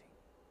on changing.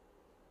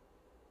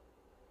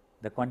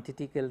 The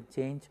quantity can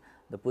change,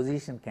 the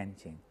position can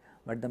change,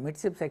 but the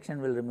midship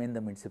section will remain the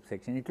midship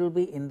section. It will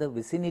be in the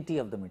vicinity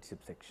of the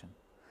midship section,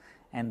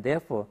 and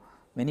therefore,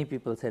 many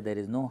people say there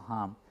is no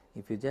harm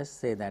if you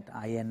just say that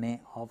INA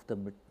of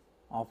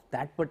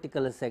that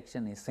particular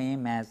section is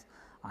same as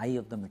I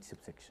of the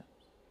midship section.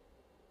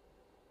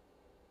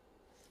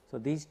 So,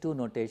 these two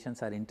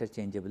notations are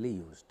interchangeably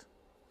used.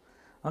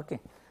 Okay.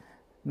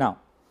 Now,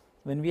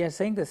 when we are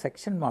saying the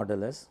section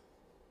modulus,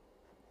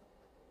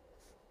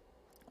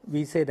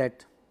 we say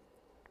that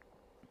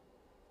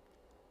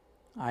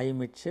I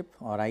midship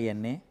or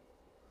INA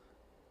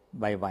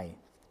by y.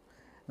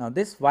 Now,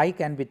 this y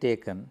can be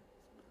taken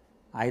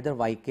either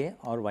yk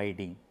or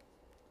yd,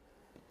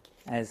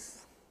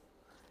 as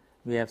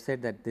we have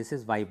said that this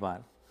is y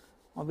bar.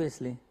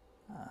 Obviously,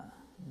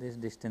 this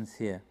distance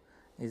here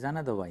is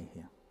another y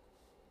here,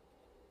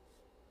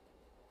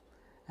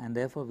 and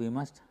therefore, we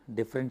must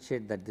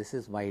differentiate that this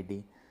is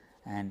yd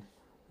and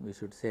we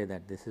should say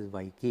that this is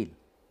y keel.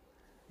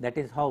 That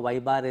is how y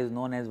bar is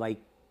known as y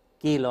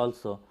keel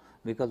also,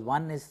 because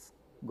one is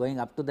going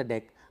up to the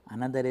deck,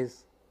 another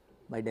is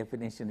by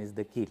definition is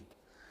the keel.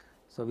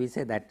 So, we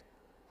say that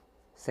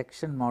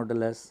section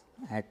modulus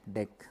at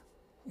deck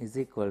is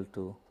equal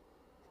to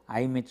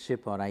I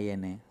midship or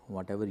INA,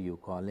 whatever you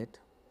call it,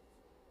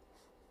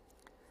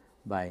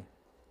 by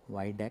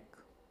y deck,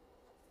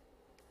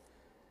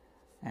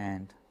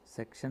 and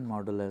section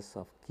modulus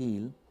of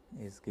keel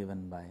is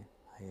given by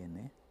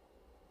INA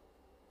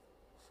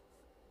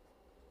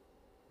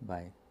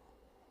by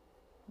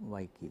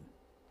y keel,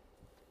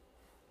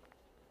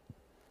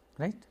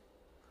 right.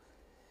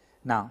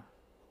 Now,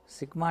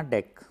 sigma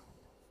deck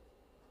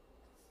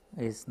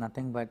is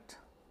nothing but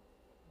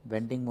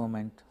bending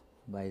moment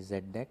by z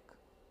deck,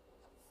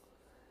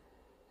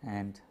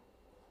 and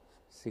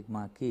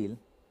sigma keel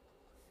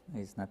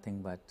is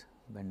nothing but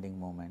bending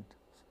moment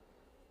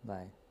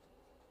by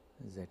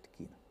z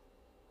keel.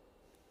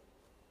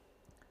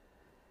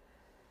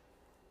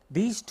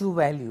 These two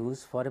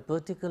values for a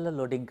particular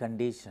loading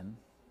condition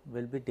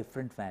will be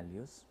different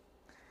values,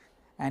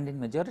 and in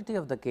majority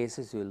of the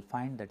cases you will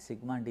find that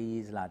sigma d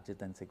is larger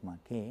than sigma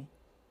k,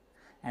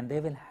 and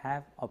they will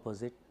have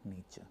opposite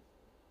nature.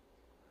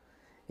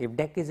 If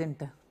deck is in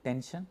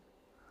tension,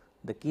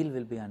 the keel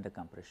will be under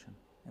compression.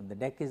 If the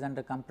deck is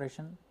under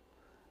compression,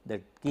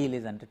 the keel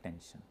is under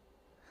tension.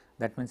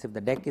 That means, if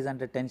the deck is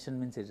under tension,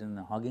 means it is in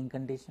a hogging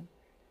condition,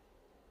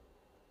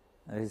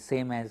 it is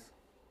same as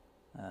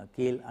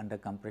keel under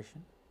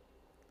compression.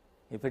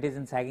 If it is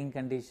in sagging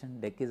condition,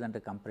 deck is under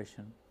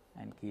compression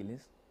and keel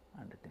is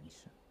under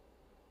tension.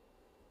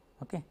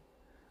 Okay.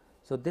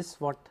 So, this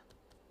what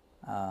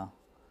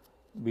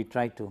we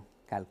try to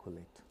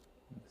calculate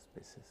in this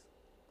basis.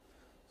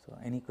 So,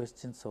 any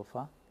questions so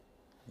far?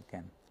 You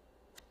can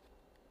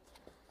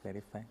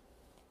clarify.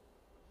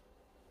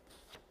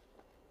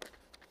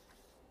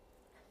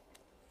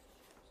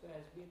 So,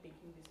 as we are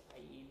taking this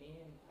INA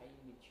and I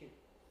midship,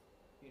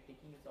 we are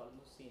taking it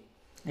almost same.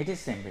 It is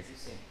same It basically.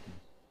 is same.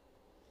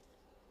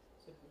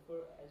 So,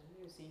 before as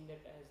we were seeing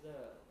that as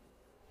the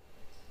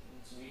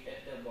weight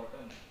at the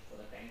bottom for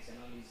the tanks and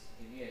all is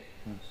heavier,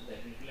 so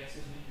that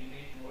reflexes will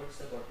remain towards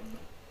the bottom. No?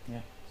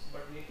 Yeah. So,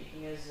 but we are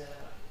taking as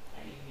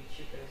I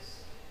midship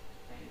as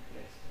I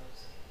reflex.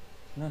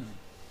 No, no.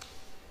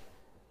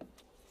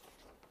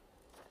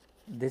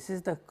 This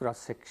is the cross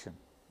section,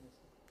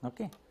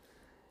 okay,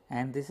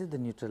 and this is the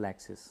neutral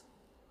axis,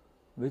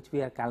 which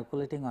we are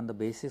calculating on the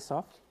basis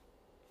of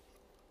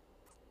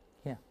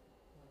here.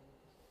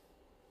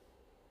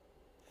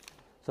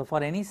 So,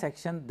 for any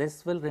section,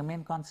 this will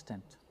remain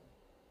constant.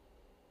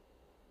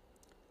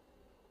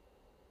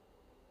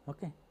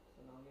 Okay.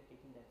 So, now we are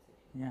taking that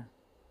section. Yeah.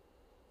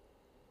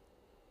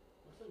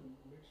 So,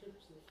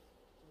 midships,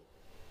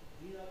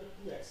 these are the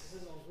two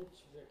axes on which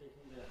we are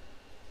taking the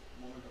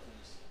moment of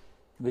inertia.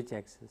 Which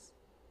axis?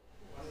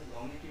 One is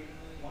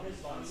longitudinal and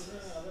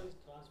other is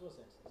transverse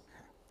axis.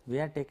 We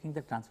are taking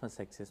the transverse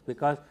axis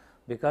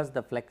because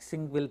the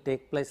flexing will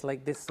take place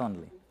like this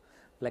only.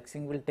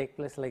 Flexing will take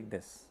place like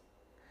this.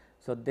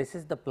 So, this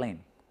is the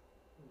plane.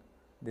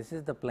 This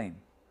is the plane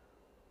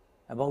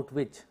about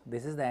which,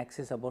 this is the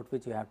axis about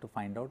which you have to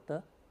find out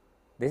the,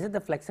 this is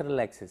the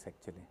flexural axis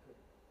actually.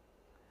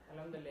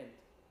 Along the length.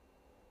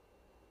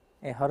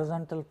 A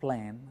horizontal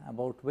plane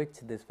about which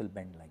this will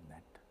bend like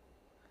that.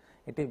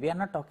 It is, we are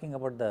not talking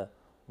about the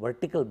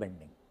vertical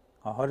bending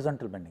or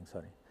horizontal bending,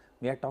 sorry.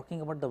 We are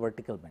talking about the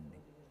vertical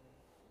bending.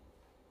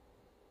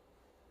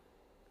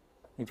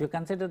 If you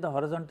consider the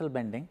horizontal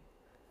bending,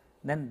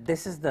 then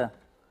this is the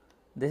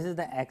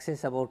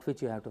axis about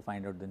which you have to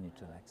find out the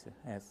neutral axis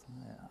as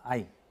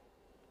I.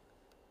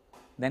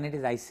 Then it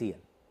is ICL.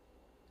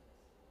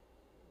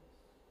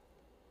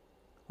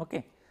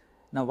 Okay.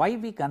 Now, why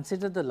we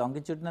consider the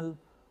longitudinal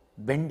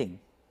bending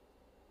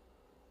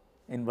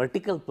in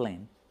vertical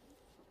plane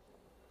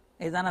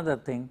is another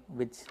thing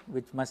which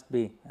must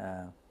be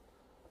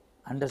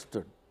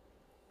understood.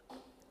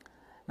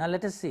 Now,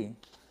 let us see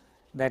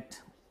that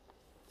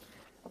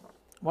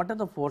what are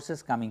the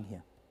forces coming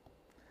here.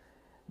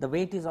 The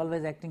weight is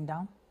always acting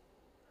down,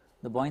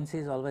 the buoyancy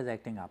is always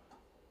acting up.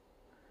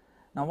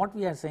 Now, what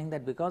we are saying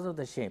that because of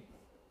the shape,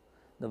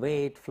 the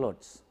way it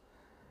floats,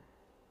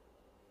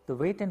 the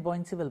weight and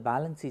buoyancy will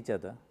balance each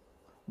other,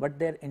 but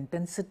their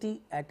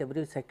intensity at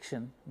every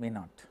section may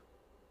not,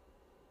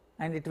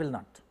 and it will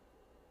not.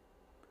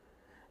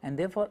 And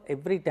therefore,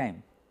 every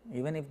time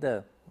even if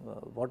the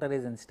water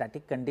is in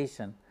static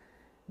condition,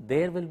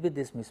 there will be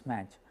this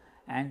mismatch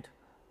and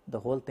the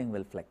whole thing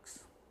will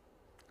flex.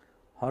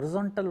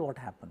 Horizontal, what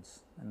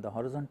happens in the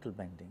horizontal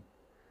bending?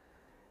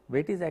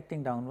 Weight is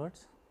acting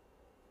downwards,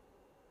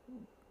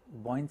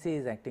 buoyancy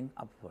is acting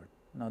upward.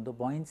 Now, the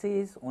buoyancy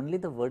is only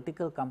the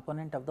vertical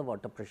component of the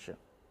water pressure.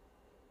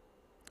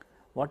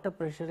 Water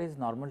pressure is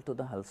normal to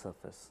the hull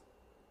surface.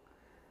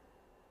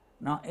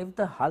 Now, if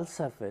the hull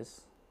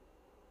surface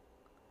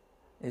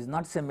is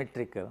not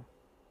symmetrical,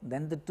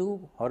 then the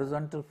two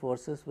horizontal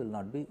forces will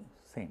not be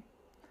same.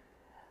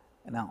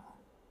 Now,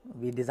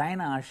 we design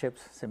our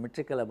ships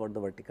symmetrical about the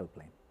vertical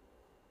plane.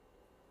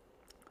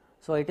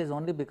 So, it is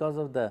only because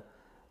of the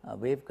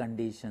wave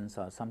conditions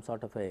or some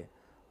sort of a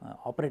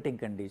operating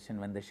condition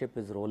when the ship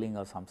is rolling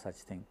or some such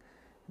thing,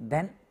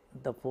 then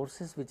the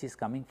forces which is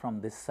coming from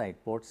this side,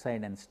 port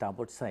side and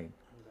starboard side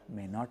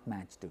may not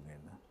match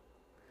together.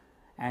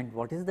 And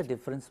what is the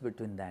difference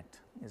between that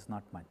is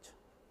not much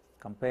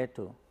compared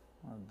to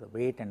the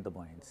weight and the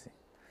buoyancy.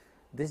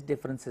 This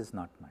difference is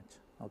not much,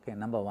 okay,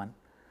 number one.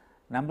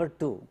 Number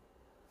two,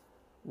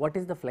 what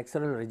is the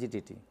flexural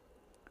rigidity?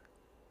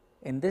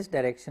 In this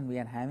direction we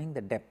are having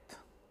the depth.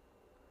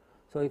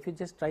 So, if you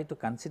just try to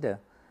consider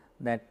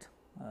that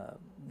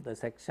the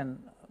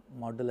section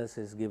modulus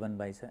is given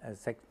by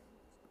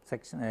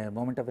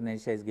moment of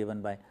inertia is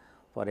given by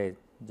for a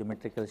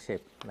geometrical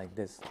shape like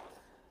this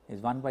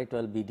is 1 by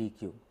 12 B d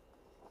q.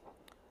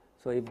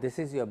 So, if this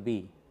is your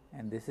B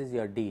and this is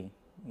your D,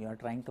 you are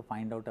trying to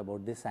find out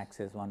about this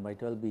axis 1 by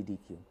 12 B d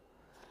q.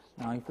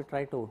 Now, if you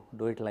try to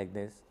do it like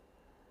this,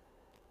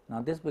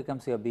 now this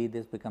becomes your B,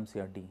 this becomes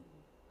your D.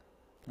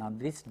 Now,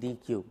 this d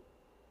q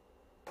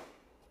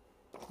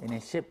in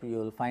a ship you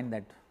will find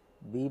that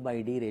B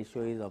by D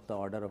ratio is of the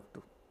order of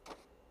 2.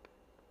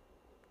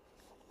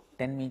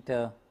 10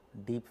 meter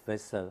deep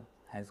vessel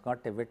has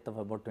got a width of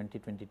about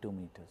 20-22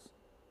 meters.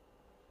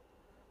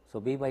 So,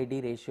 B by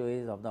D ratio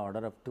is of the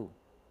order of 2.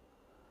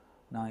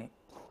 Now,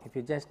 if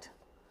you just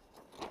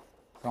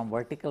from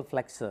vertical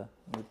flexor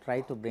you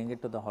try to bring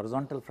it to the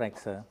horizontal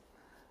flexor,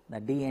 the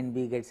D and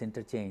B gets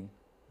interchanged,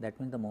 that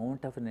means the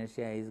moment of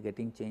inertia is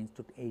getting changed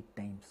to 8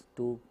 times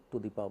 2 to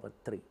the power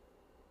 3.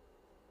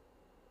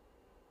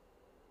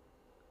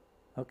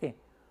 Okay.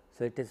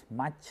 So, it is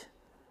much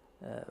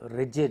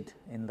rigid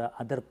in the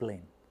other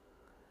plane,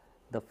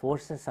 the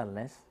forces are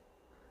less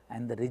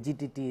and the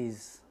rigidity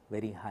is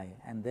very high,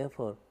 and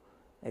therefore,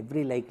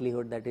 every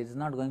likelihood that it is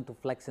not going to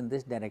flex in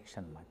this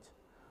direction much,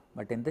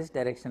 but in this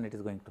direction it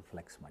is going to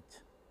flex much.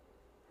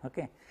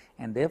 Okay.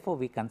 And therefore,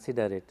 we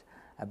consider it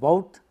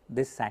about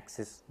this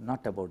axis,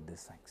 not about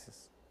this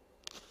axis.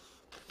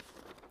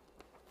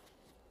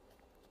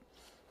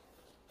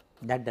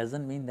 That does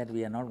not mean that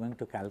we are not going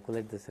to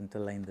calculate the center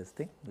line this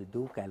thing, we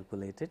do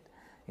calculate it.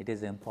 It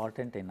is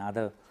important in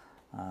other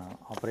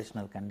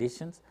operational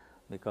conditions,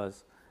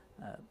 because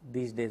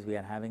these days we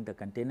are having the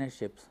container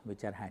ships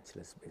which are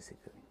hatchless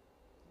basically,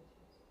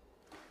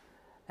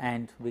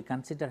 and we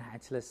consider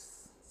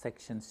hatchless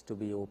sections to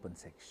be open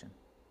section,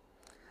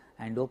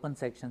 and open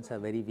sections are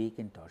very weak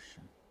in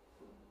torsion.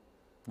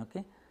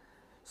 Okay.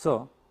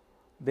 So,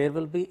 there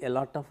will be a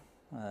lot of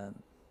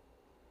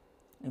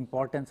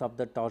importance of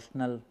the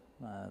torsional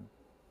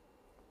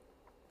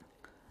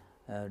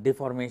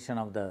deformation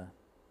of the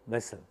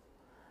vessel.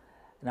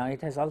 Now,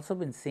 it has also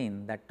been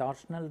seen that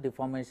torsional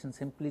deformation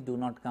simply do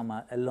not come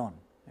alone,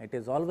 it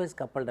is always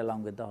coupled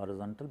along with the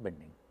horizontal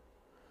bending.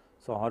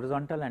 So,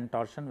 horizontal and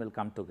torsion will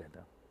come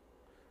together.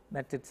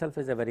 That itself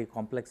is a very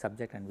complex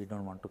subject and we do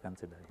not want to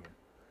consider here.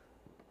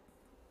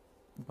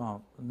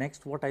 Now,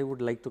 next what I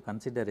would like to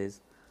consider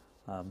is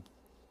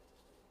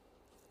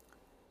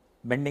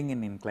bending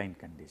in inclined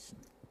condition.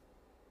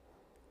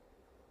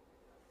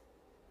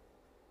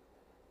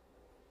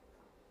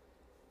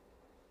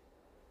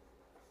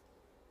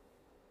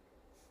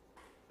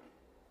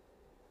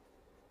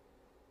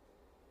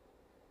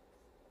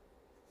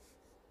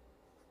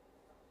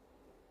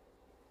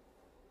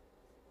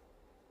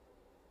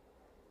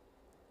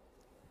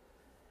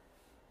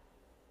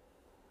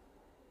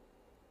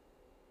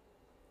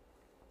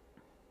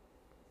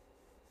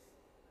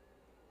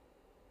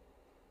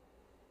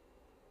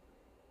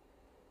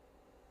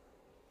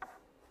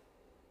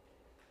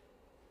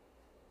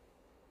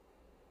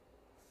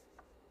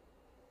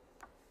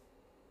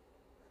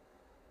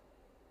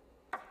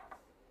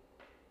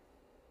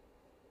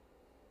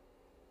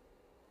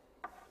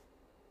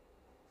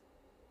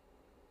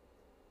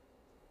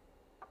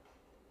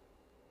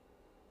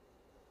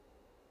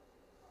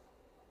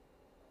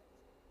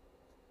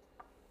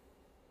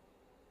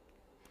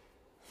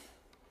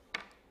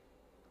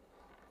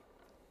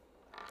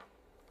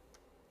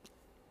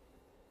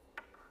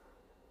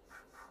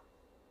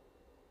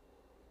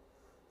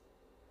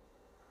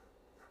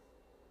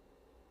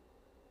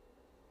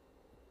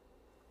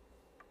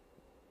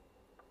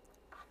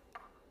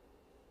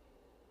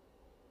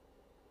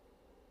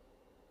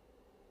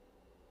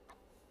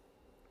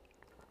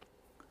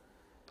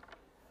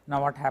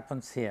 Now, what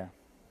happens here?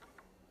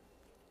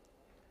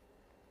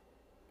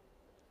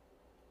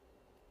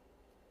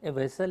 A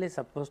vessel is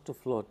supposed to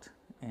float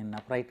in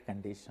upright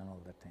condition all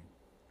the time,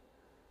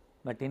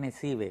 but in a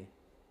seaway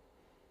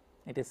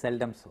it is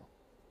seldom so.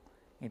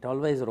 It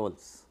always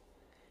rolls,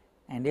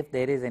 and if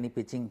there is any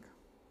pitching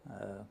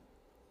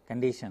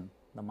condition,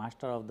 the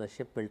master of the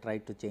ship will try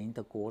to change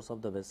the course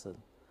of the vessel,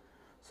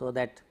 so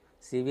that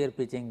severe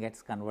pitching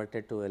gets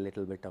converted to a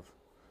little bit of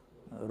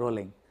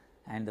rolling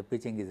and the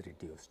pitching is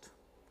reduced.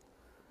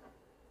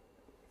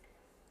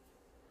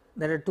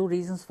 There are two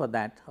reasons for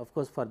that. Of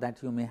course, for that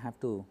you may have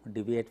to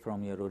deviate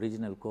from your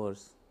original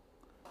course,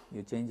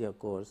 you change your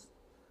course,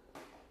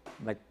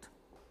 but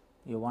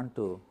you want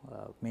to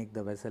make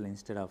the vessel,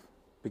 instead of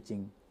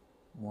pitching,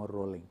 more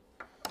rolling.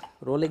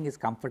 Rolling is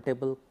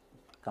comfortable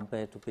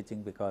compared to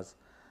pitching, because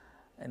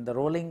in the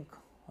rolling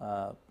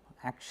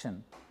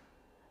action,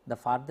 the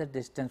farther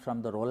distance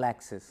from the roll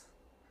axis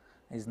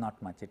is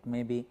not much, it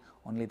may be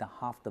only the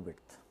half the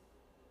width.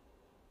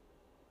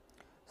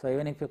 So,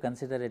 even if you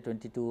consider a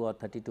 22 or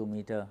 32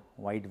 meter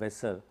wide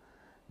vessel,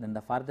 then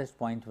the farthest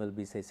point will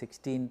be say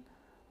 16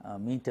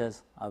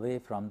 meters away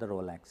from the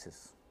roll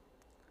axis,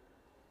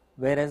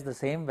 whereas the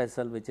same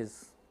vessel which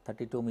is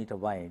 32 meter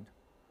wide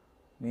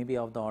may be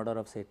of the order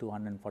of say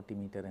 240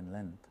 meter in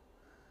length,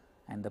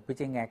 and the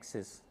pitching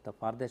axis, the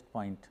farthest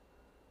point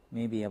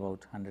may be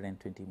about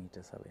 120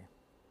 meters away,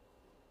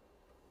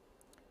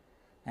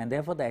 and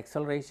therefore, the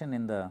acceleration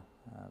in the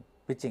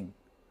pitching,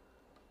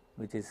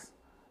 which is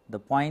the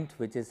point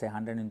which is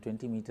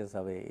 120 meters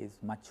away, is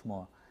much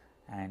more,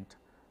 and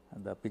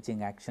the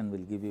pitching action will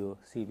give you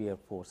severe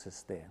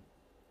forces there,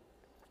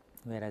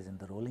 whereas in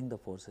the rolling the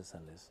forces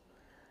are less.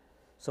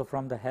 So,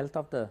 from the health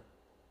of the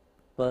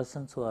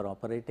persons who are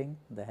operating,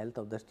 the health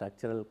of the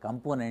structural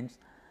components,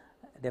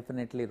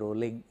 definitely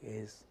rolling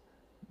is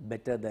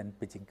better than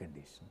pitching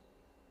condition.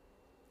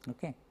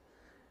 Okay.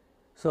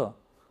 So,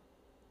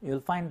 you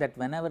will find that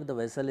whenever the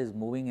vessel is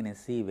moving in a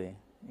seaway,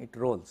 it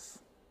rolls,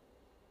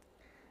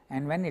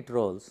 and when it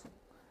rolls,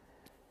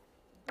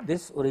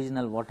 this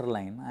original water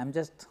line, I am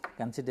just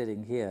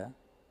considering here,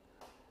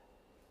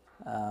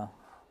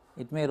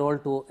 it may roll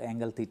to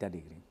angle theta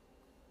degree.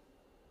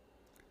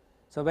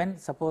 So, when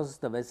suppose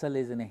the vessel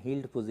is in a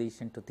heeled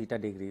position to theta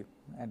degree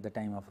at the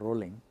time of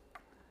rolling,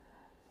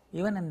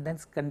 even in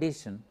this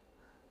condition,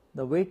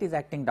 the weight is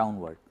acting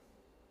downward.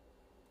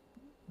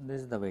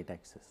 This is the weight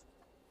axis,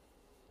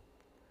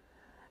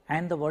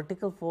 and the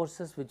vertical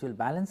forces which will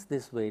balance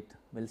this weight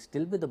will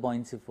still be the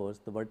buoyancy force,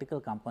 the vertical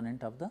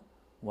component of the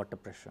water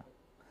pressure.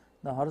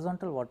 The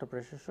horizontal water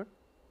pressure should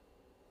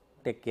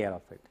take care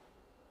of it.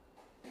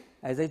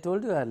 As I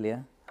told you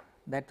earlier,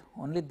 that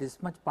only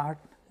this much part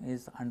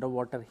is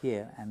underwater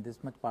here and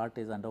this much part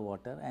is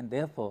underwater, and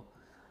therefore,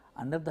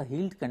 under the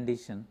heeled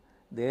condition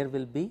there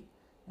will be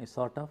a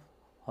sort of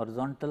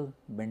horizontal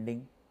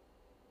bending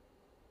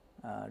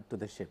to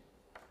the ship,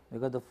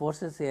 because the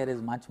forces here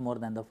is much more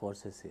than the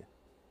forces here.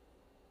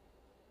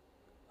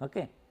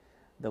 Okay.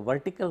 The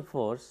vertical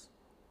force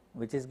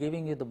which is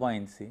giving you the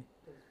buoyancy,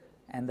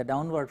 and the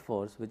downward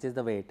force which is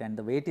the weight, and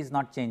the weight is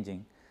not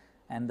changing,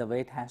 and the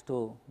weight has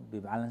to be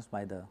balanced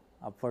by the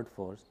upward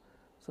force.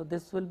 So,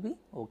 this will be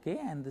okay,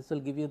 and this will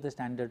give you the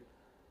standard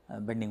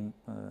bending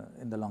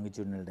in the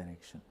longitudinal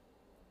direction.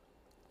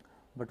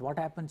 But what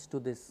happens to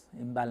this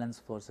imbalance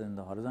force in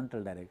the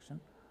horizontal direction?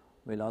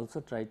 We will also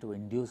try to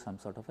induce some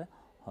sort of a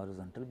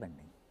horizontal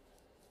bending.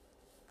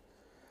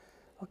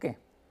 Okay.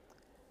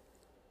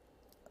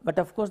 But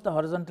of course, the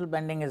horizontal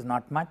bending is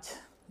not much,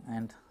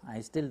 and I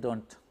still do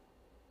not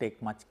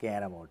take much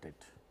care about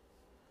it.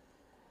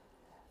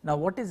 Now,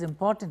 what is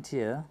important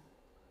here,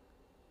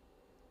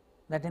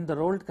 that in the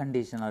rolled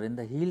condition or in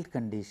the heeled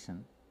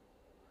condition,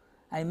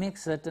 I make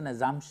certain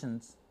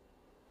assumptions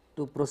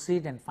to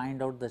proceed and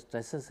find out the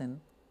stresses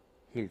in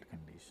heeled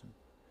condition.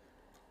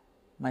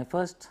 My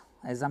first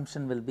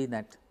assumption will be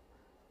that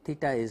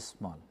theta is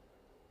small.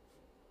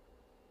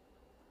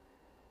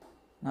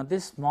 Now,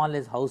 this small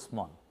is how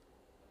small?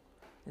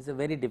 It is a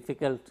very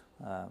difficult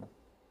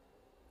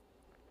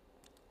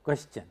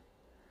question.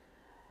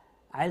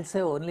 I will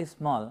say only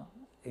small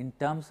in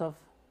terms of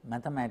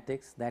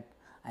mathematics, that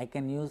I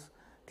can use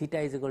theta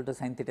is equal to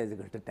sin theta is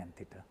equal to tan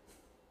theta.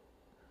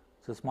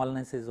 So,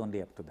 smallness is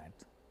only up to that.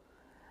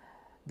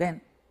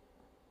 Then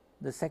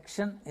the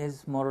section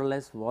is more or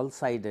less wall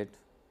sided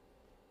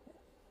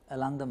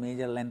along the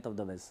major length of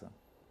the vessel.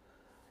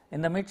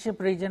 In the midship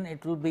region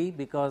it will be,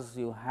 because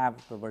you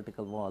have the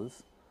vertical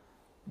walls,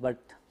 but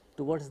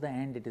towards the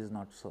end it is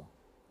not so.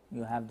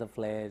 You have the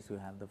flares,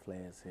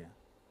 here,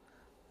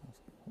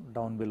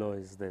 down below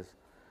is this,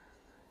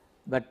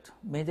 but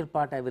major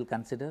part I will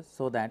consider,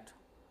 so that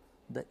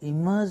the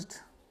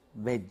immersed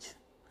wedge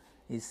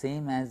is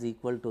same as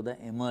equal to the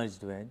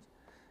emerged wedge,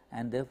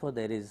 and therefore,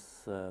 there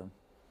is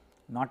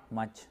not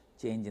much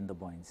change in the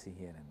buoyancy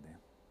here and there.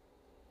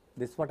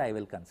 This is what I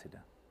will consider.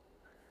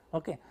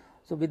 Okay.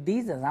 So, with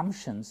these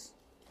assumptions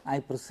I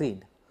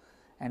proceed,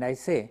 and I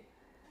say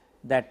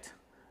that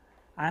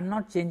I am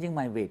not changing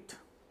my weight,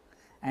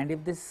 and if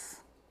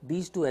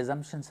these two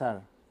assumptions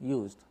are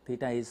used,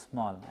 theta is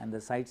small and the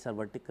sides are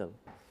vertical,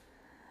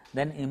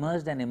 then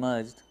immersed and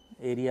emerged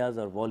areas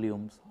or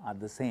volumes are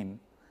the same,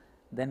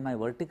 then my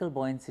vertical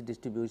buoyancy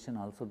distribution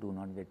also do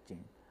not get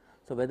changed.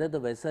 So, whether the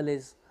vessel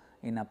is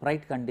in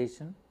upright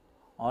condition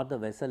or the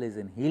vessel is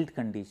in heeled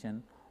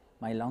condition,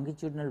 my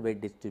longitudinal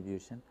weight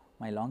distribution,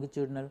 my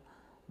longitudinal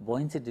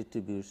buoyancy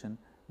distribution,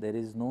 there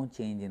is no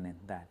change in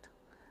that.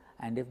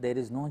 And if there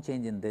is no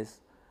change in this,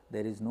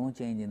 there is no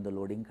change in the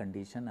loading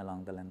condition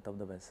along the length of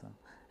the vessel,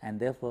 and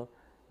therefore,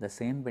 the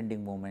same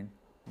bending moment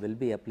will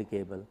be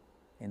applicable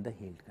in the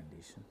heeled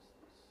condition.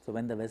 So,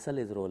 when the vessel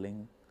is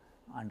rolling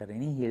under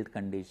any heeled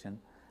condition,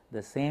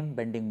 the same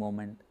bending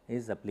moment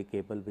is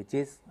applicable, which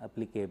is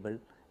applicable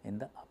in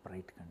the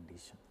upright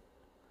condition.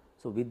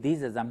 So, with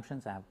these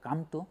assumptions I have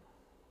come to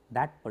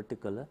that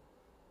particular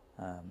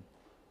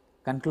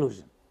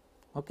conclusion.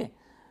 Okay.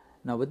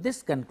 Now, with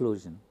this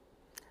conclusion,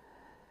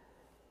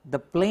 the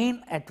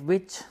plane at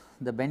which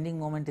the bending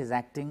moment is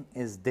acting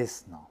is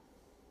this now,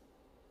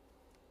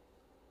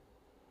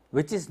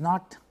 which is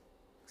not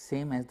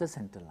same as the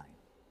center line,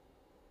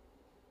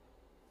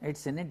 it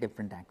is in a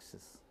different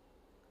axis,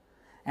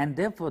 and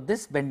therefore,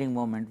 this bending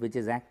moment which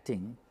is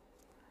acting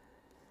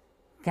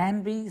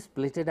can be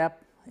splitted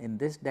up in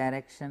this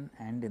direction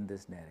and in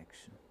this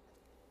direction.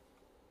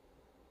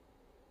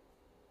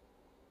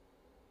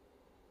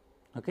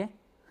 Okay?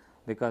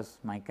 Because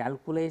my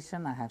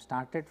calculation I have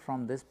started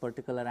from this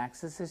particular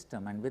axis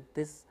system, and with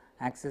this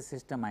axis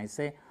system I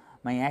say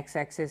my x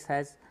axis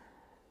has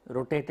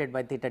rotated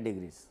by theta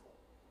degrees,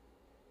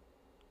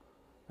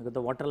 because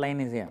the water line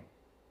is here.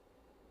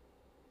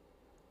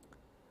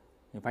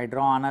 If I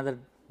draw another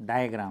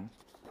diagram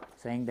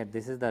saying that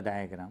this is the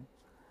diagram,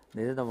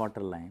 this is the water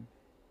line.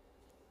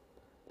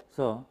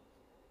 So,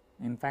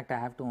 in fact, I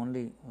have to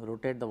only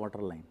rotate the water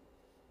line.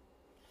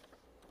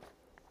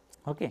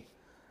 Okay.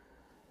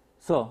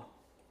 So,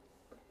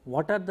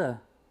 what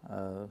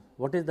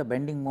is the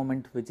bending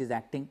moment which is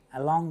acting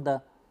along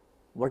the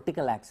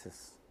vertical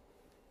axis?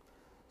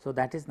 So,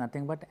 that is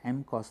nothing but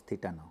m cos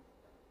theta now,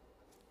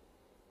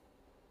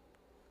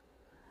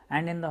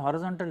 and in the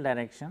horizontal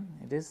direction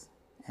it is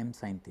m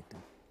sin theta.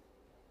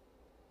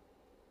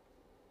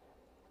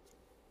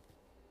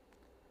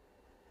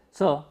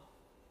 So,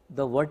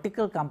 the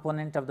vertical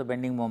component of the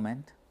bending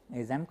moment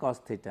is m cos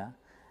theta,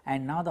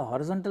 and now the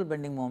horizontal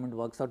bending moment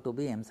works out to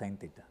be m sin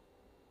theta.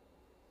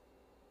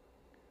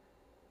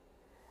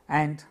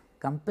 And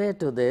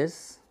compared to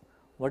this,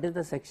 what is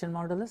the section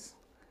modulus?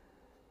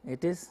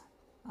 It is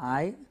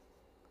I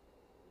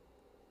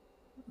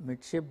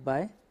midship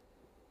by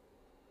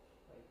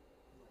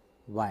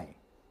y,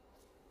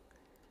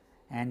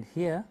 and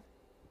here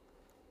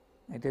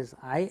it is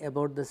I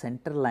about the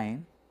center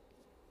line.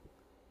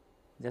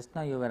 Just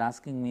now you were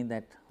asking me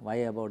that why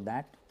about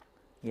that.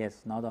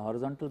 Yes, now the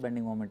horizontal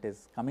bending moment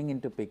is coming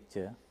into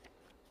picture.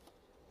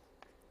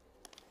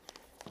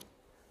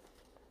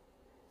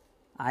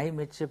 I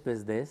midship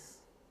is this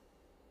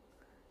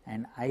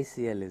and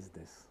ICL is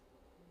this.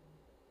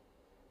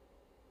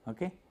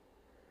 Okay.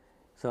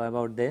 So,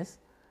 about this,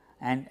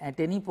 and at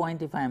any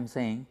point if I am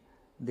saying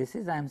this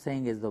is, I am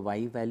saying is the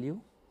y value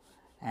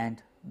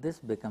and this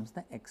becomes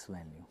the x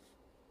value.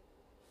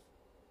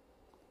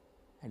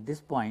 At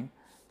this point,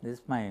 this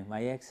is my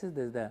y axis,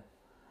 this is the,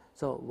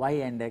 so y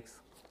and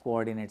x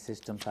coordinate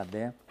systems are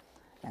there,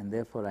 and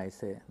therefore, I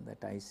say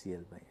that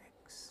ICL by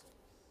x.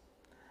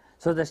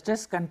 So, the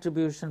stress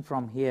contribution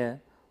from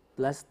here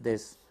plus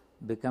this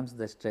becomes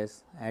the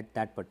stress at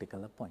that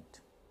particular point.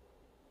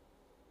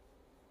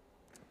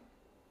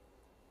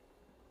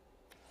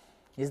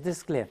 Is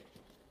this clear?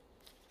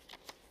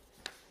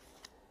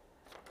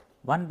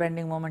 One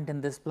bending moment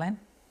in this plane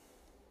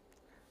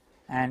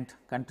and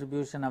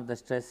contribution of the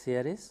stress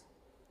here is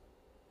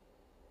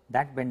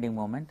that bending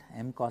moment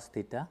m cos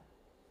theta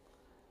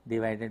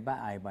divided by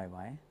I by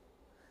y,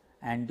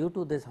 and due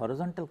to this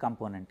horizontal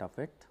component of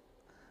it,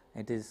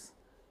 it is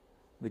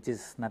which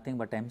is nothing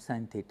but m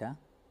sin theta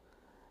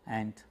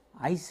and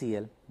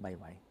ICL by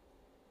y.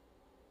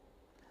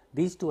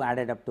 These two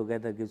added up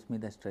together gives me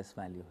the stress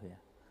value here.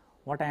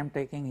 What I am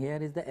taking here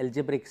is the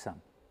algebraic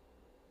sum.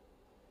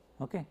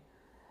 Okay.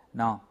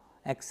 Now,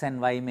 x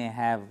and y may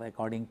have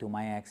according to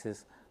my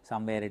axis,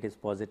 somewhere it is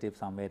positive,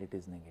 somewhere it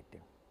is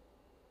negative,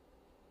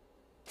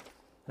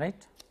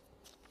 right.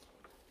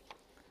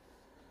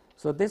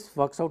 So, this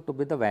works out to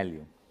be the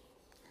value.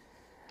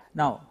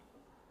 Now,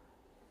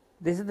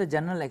 this is the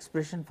general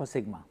expression for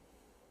sigma,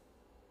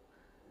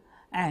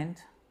 and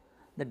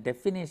the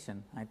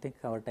definition, I think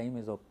our time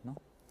is up, no.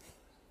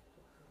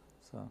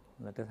 So,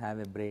 let us have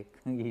a break.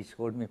 He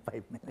showed me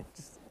 5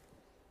 minutes.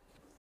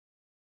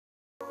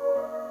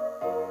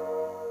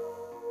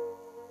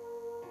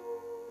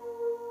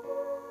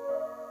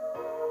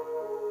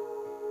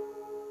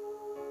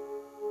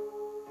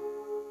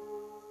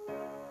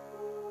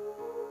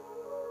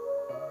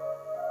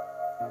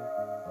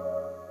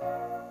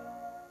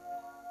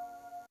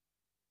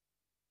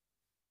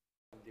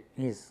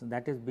 Yes,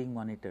 that is being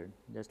monitored,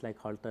 just like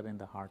Holter in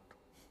the heart.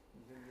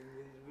 Then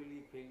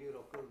usually failure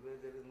occurs where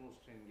there is no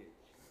strain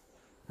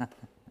gauge.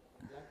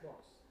 Black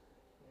box.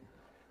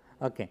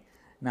 Okay.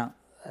 Now,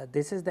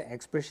 this is the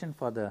expression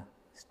for the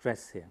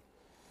stress here.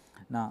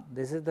 Now,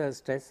 this is the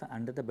stress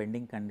under the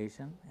bending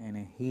condition in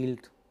a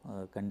healed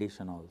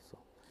condition also.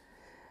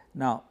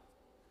 Now,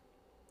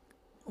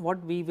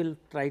 what we will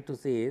try to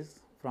say is,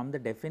 from the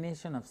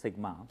definition of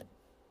sigma,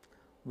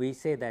 we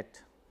say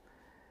that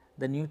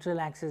the neutral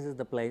axis is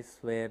the place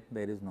where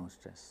there is no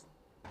stress.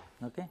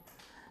 Okay.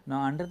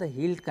 Now, under the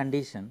healed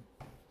condition,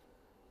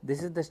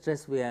 this is the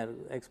stress we are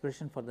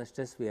expression for the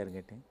stress we are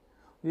getting.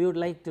 We would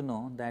like to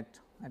know that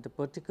at a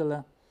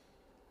particular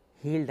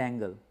healed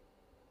angle,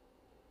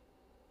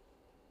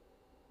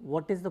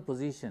 what is the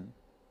position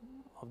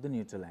of the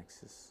neutral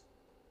axis.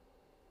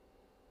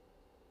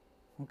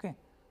 Okay.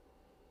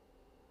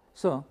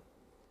 So,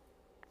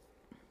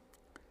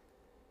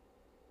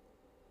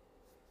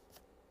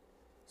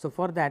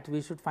 for that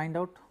we should find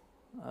out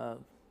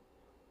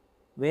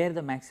where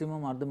the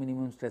maximum or the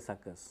minimum stress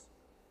occurs.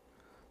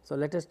 So,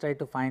 let us try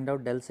to find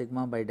out del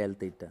sigma by del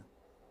theta,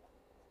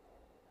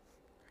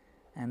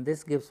 and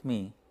this gives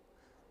me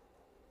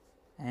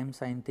m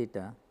sin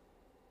theta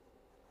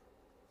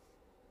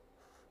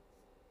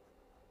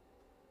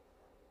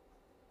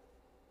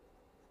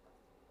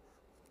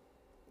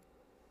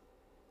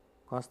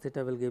cos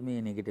theta will give me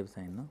a negative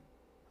sign, no?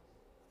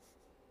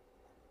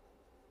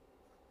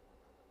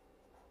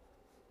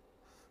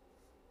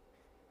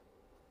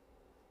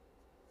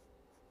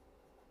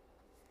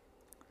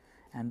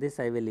 And this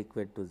I will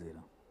equate to 0.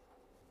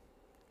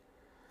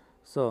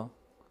 So,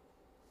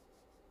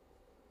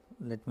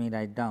 let me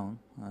write down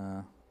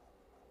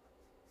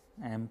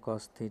m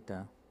cos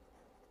theta.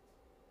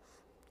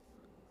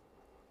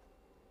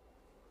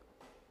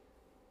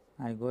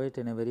 I go it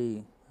in a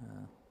very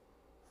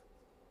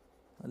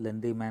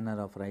lengthy manner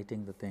of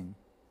writing the thing,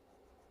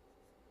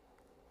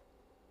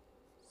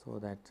 so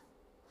that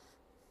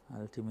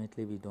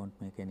ultimately we do not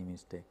make any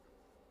mistake.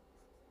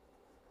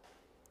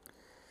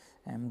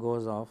 M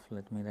goes off,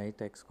 let me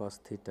write x cos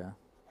theta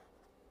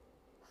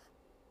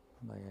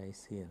by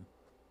ICL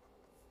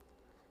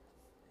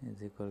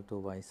is equal to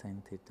y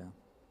sin theta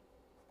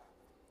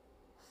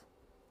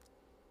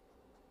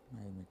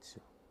by Mitsu.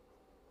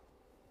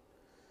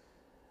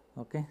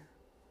 Okay.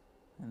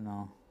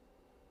 Now,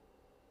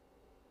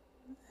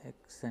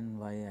 x and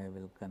y I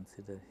will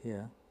consider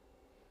here.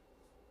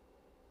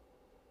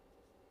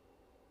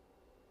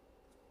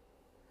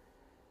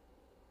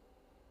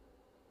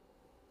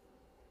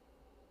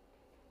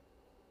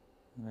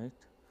 Right.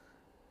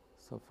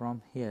 So,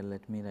 from here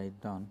let me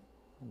write down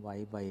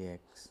y by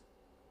x.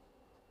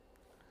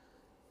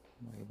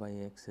 Y by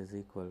x is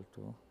equal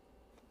to,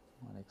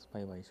 or x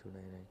by y should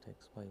I write,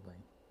 x by y.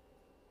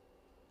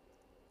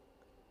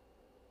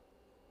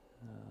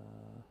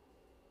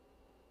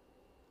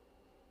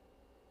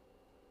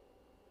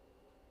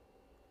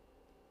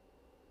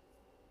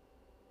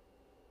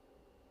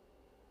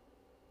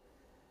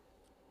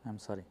 I am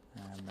sorry,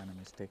 I have done a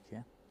mistake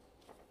here.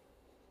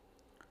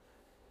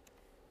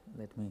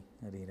 Let me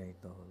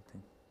rewrite the whole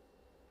thing.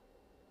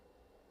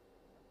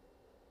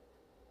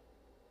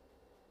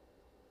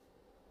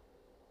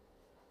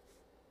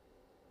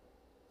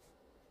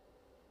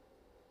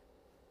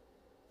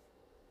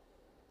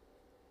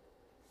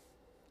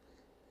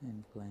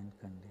 Inclined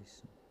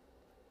condition.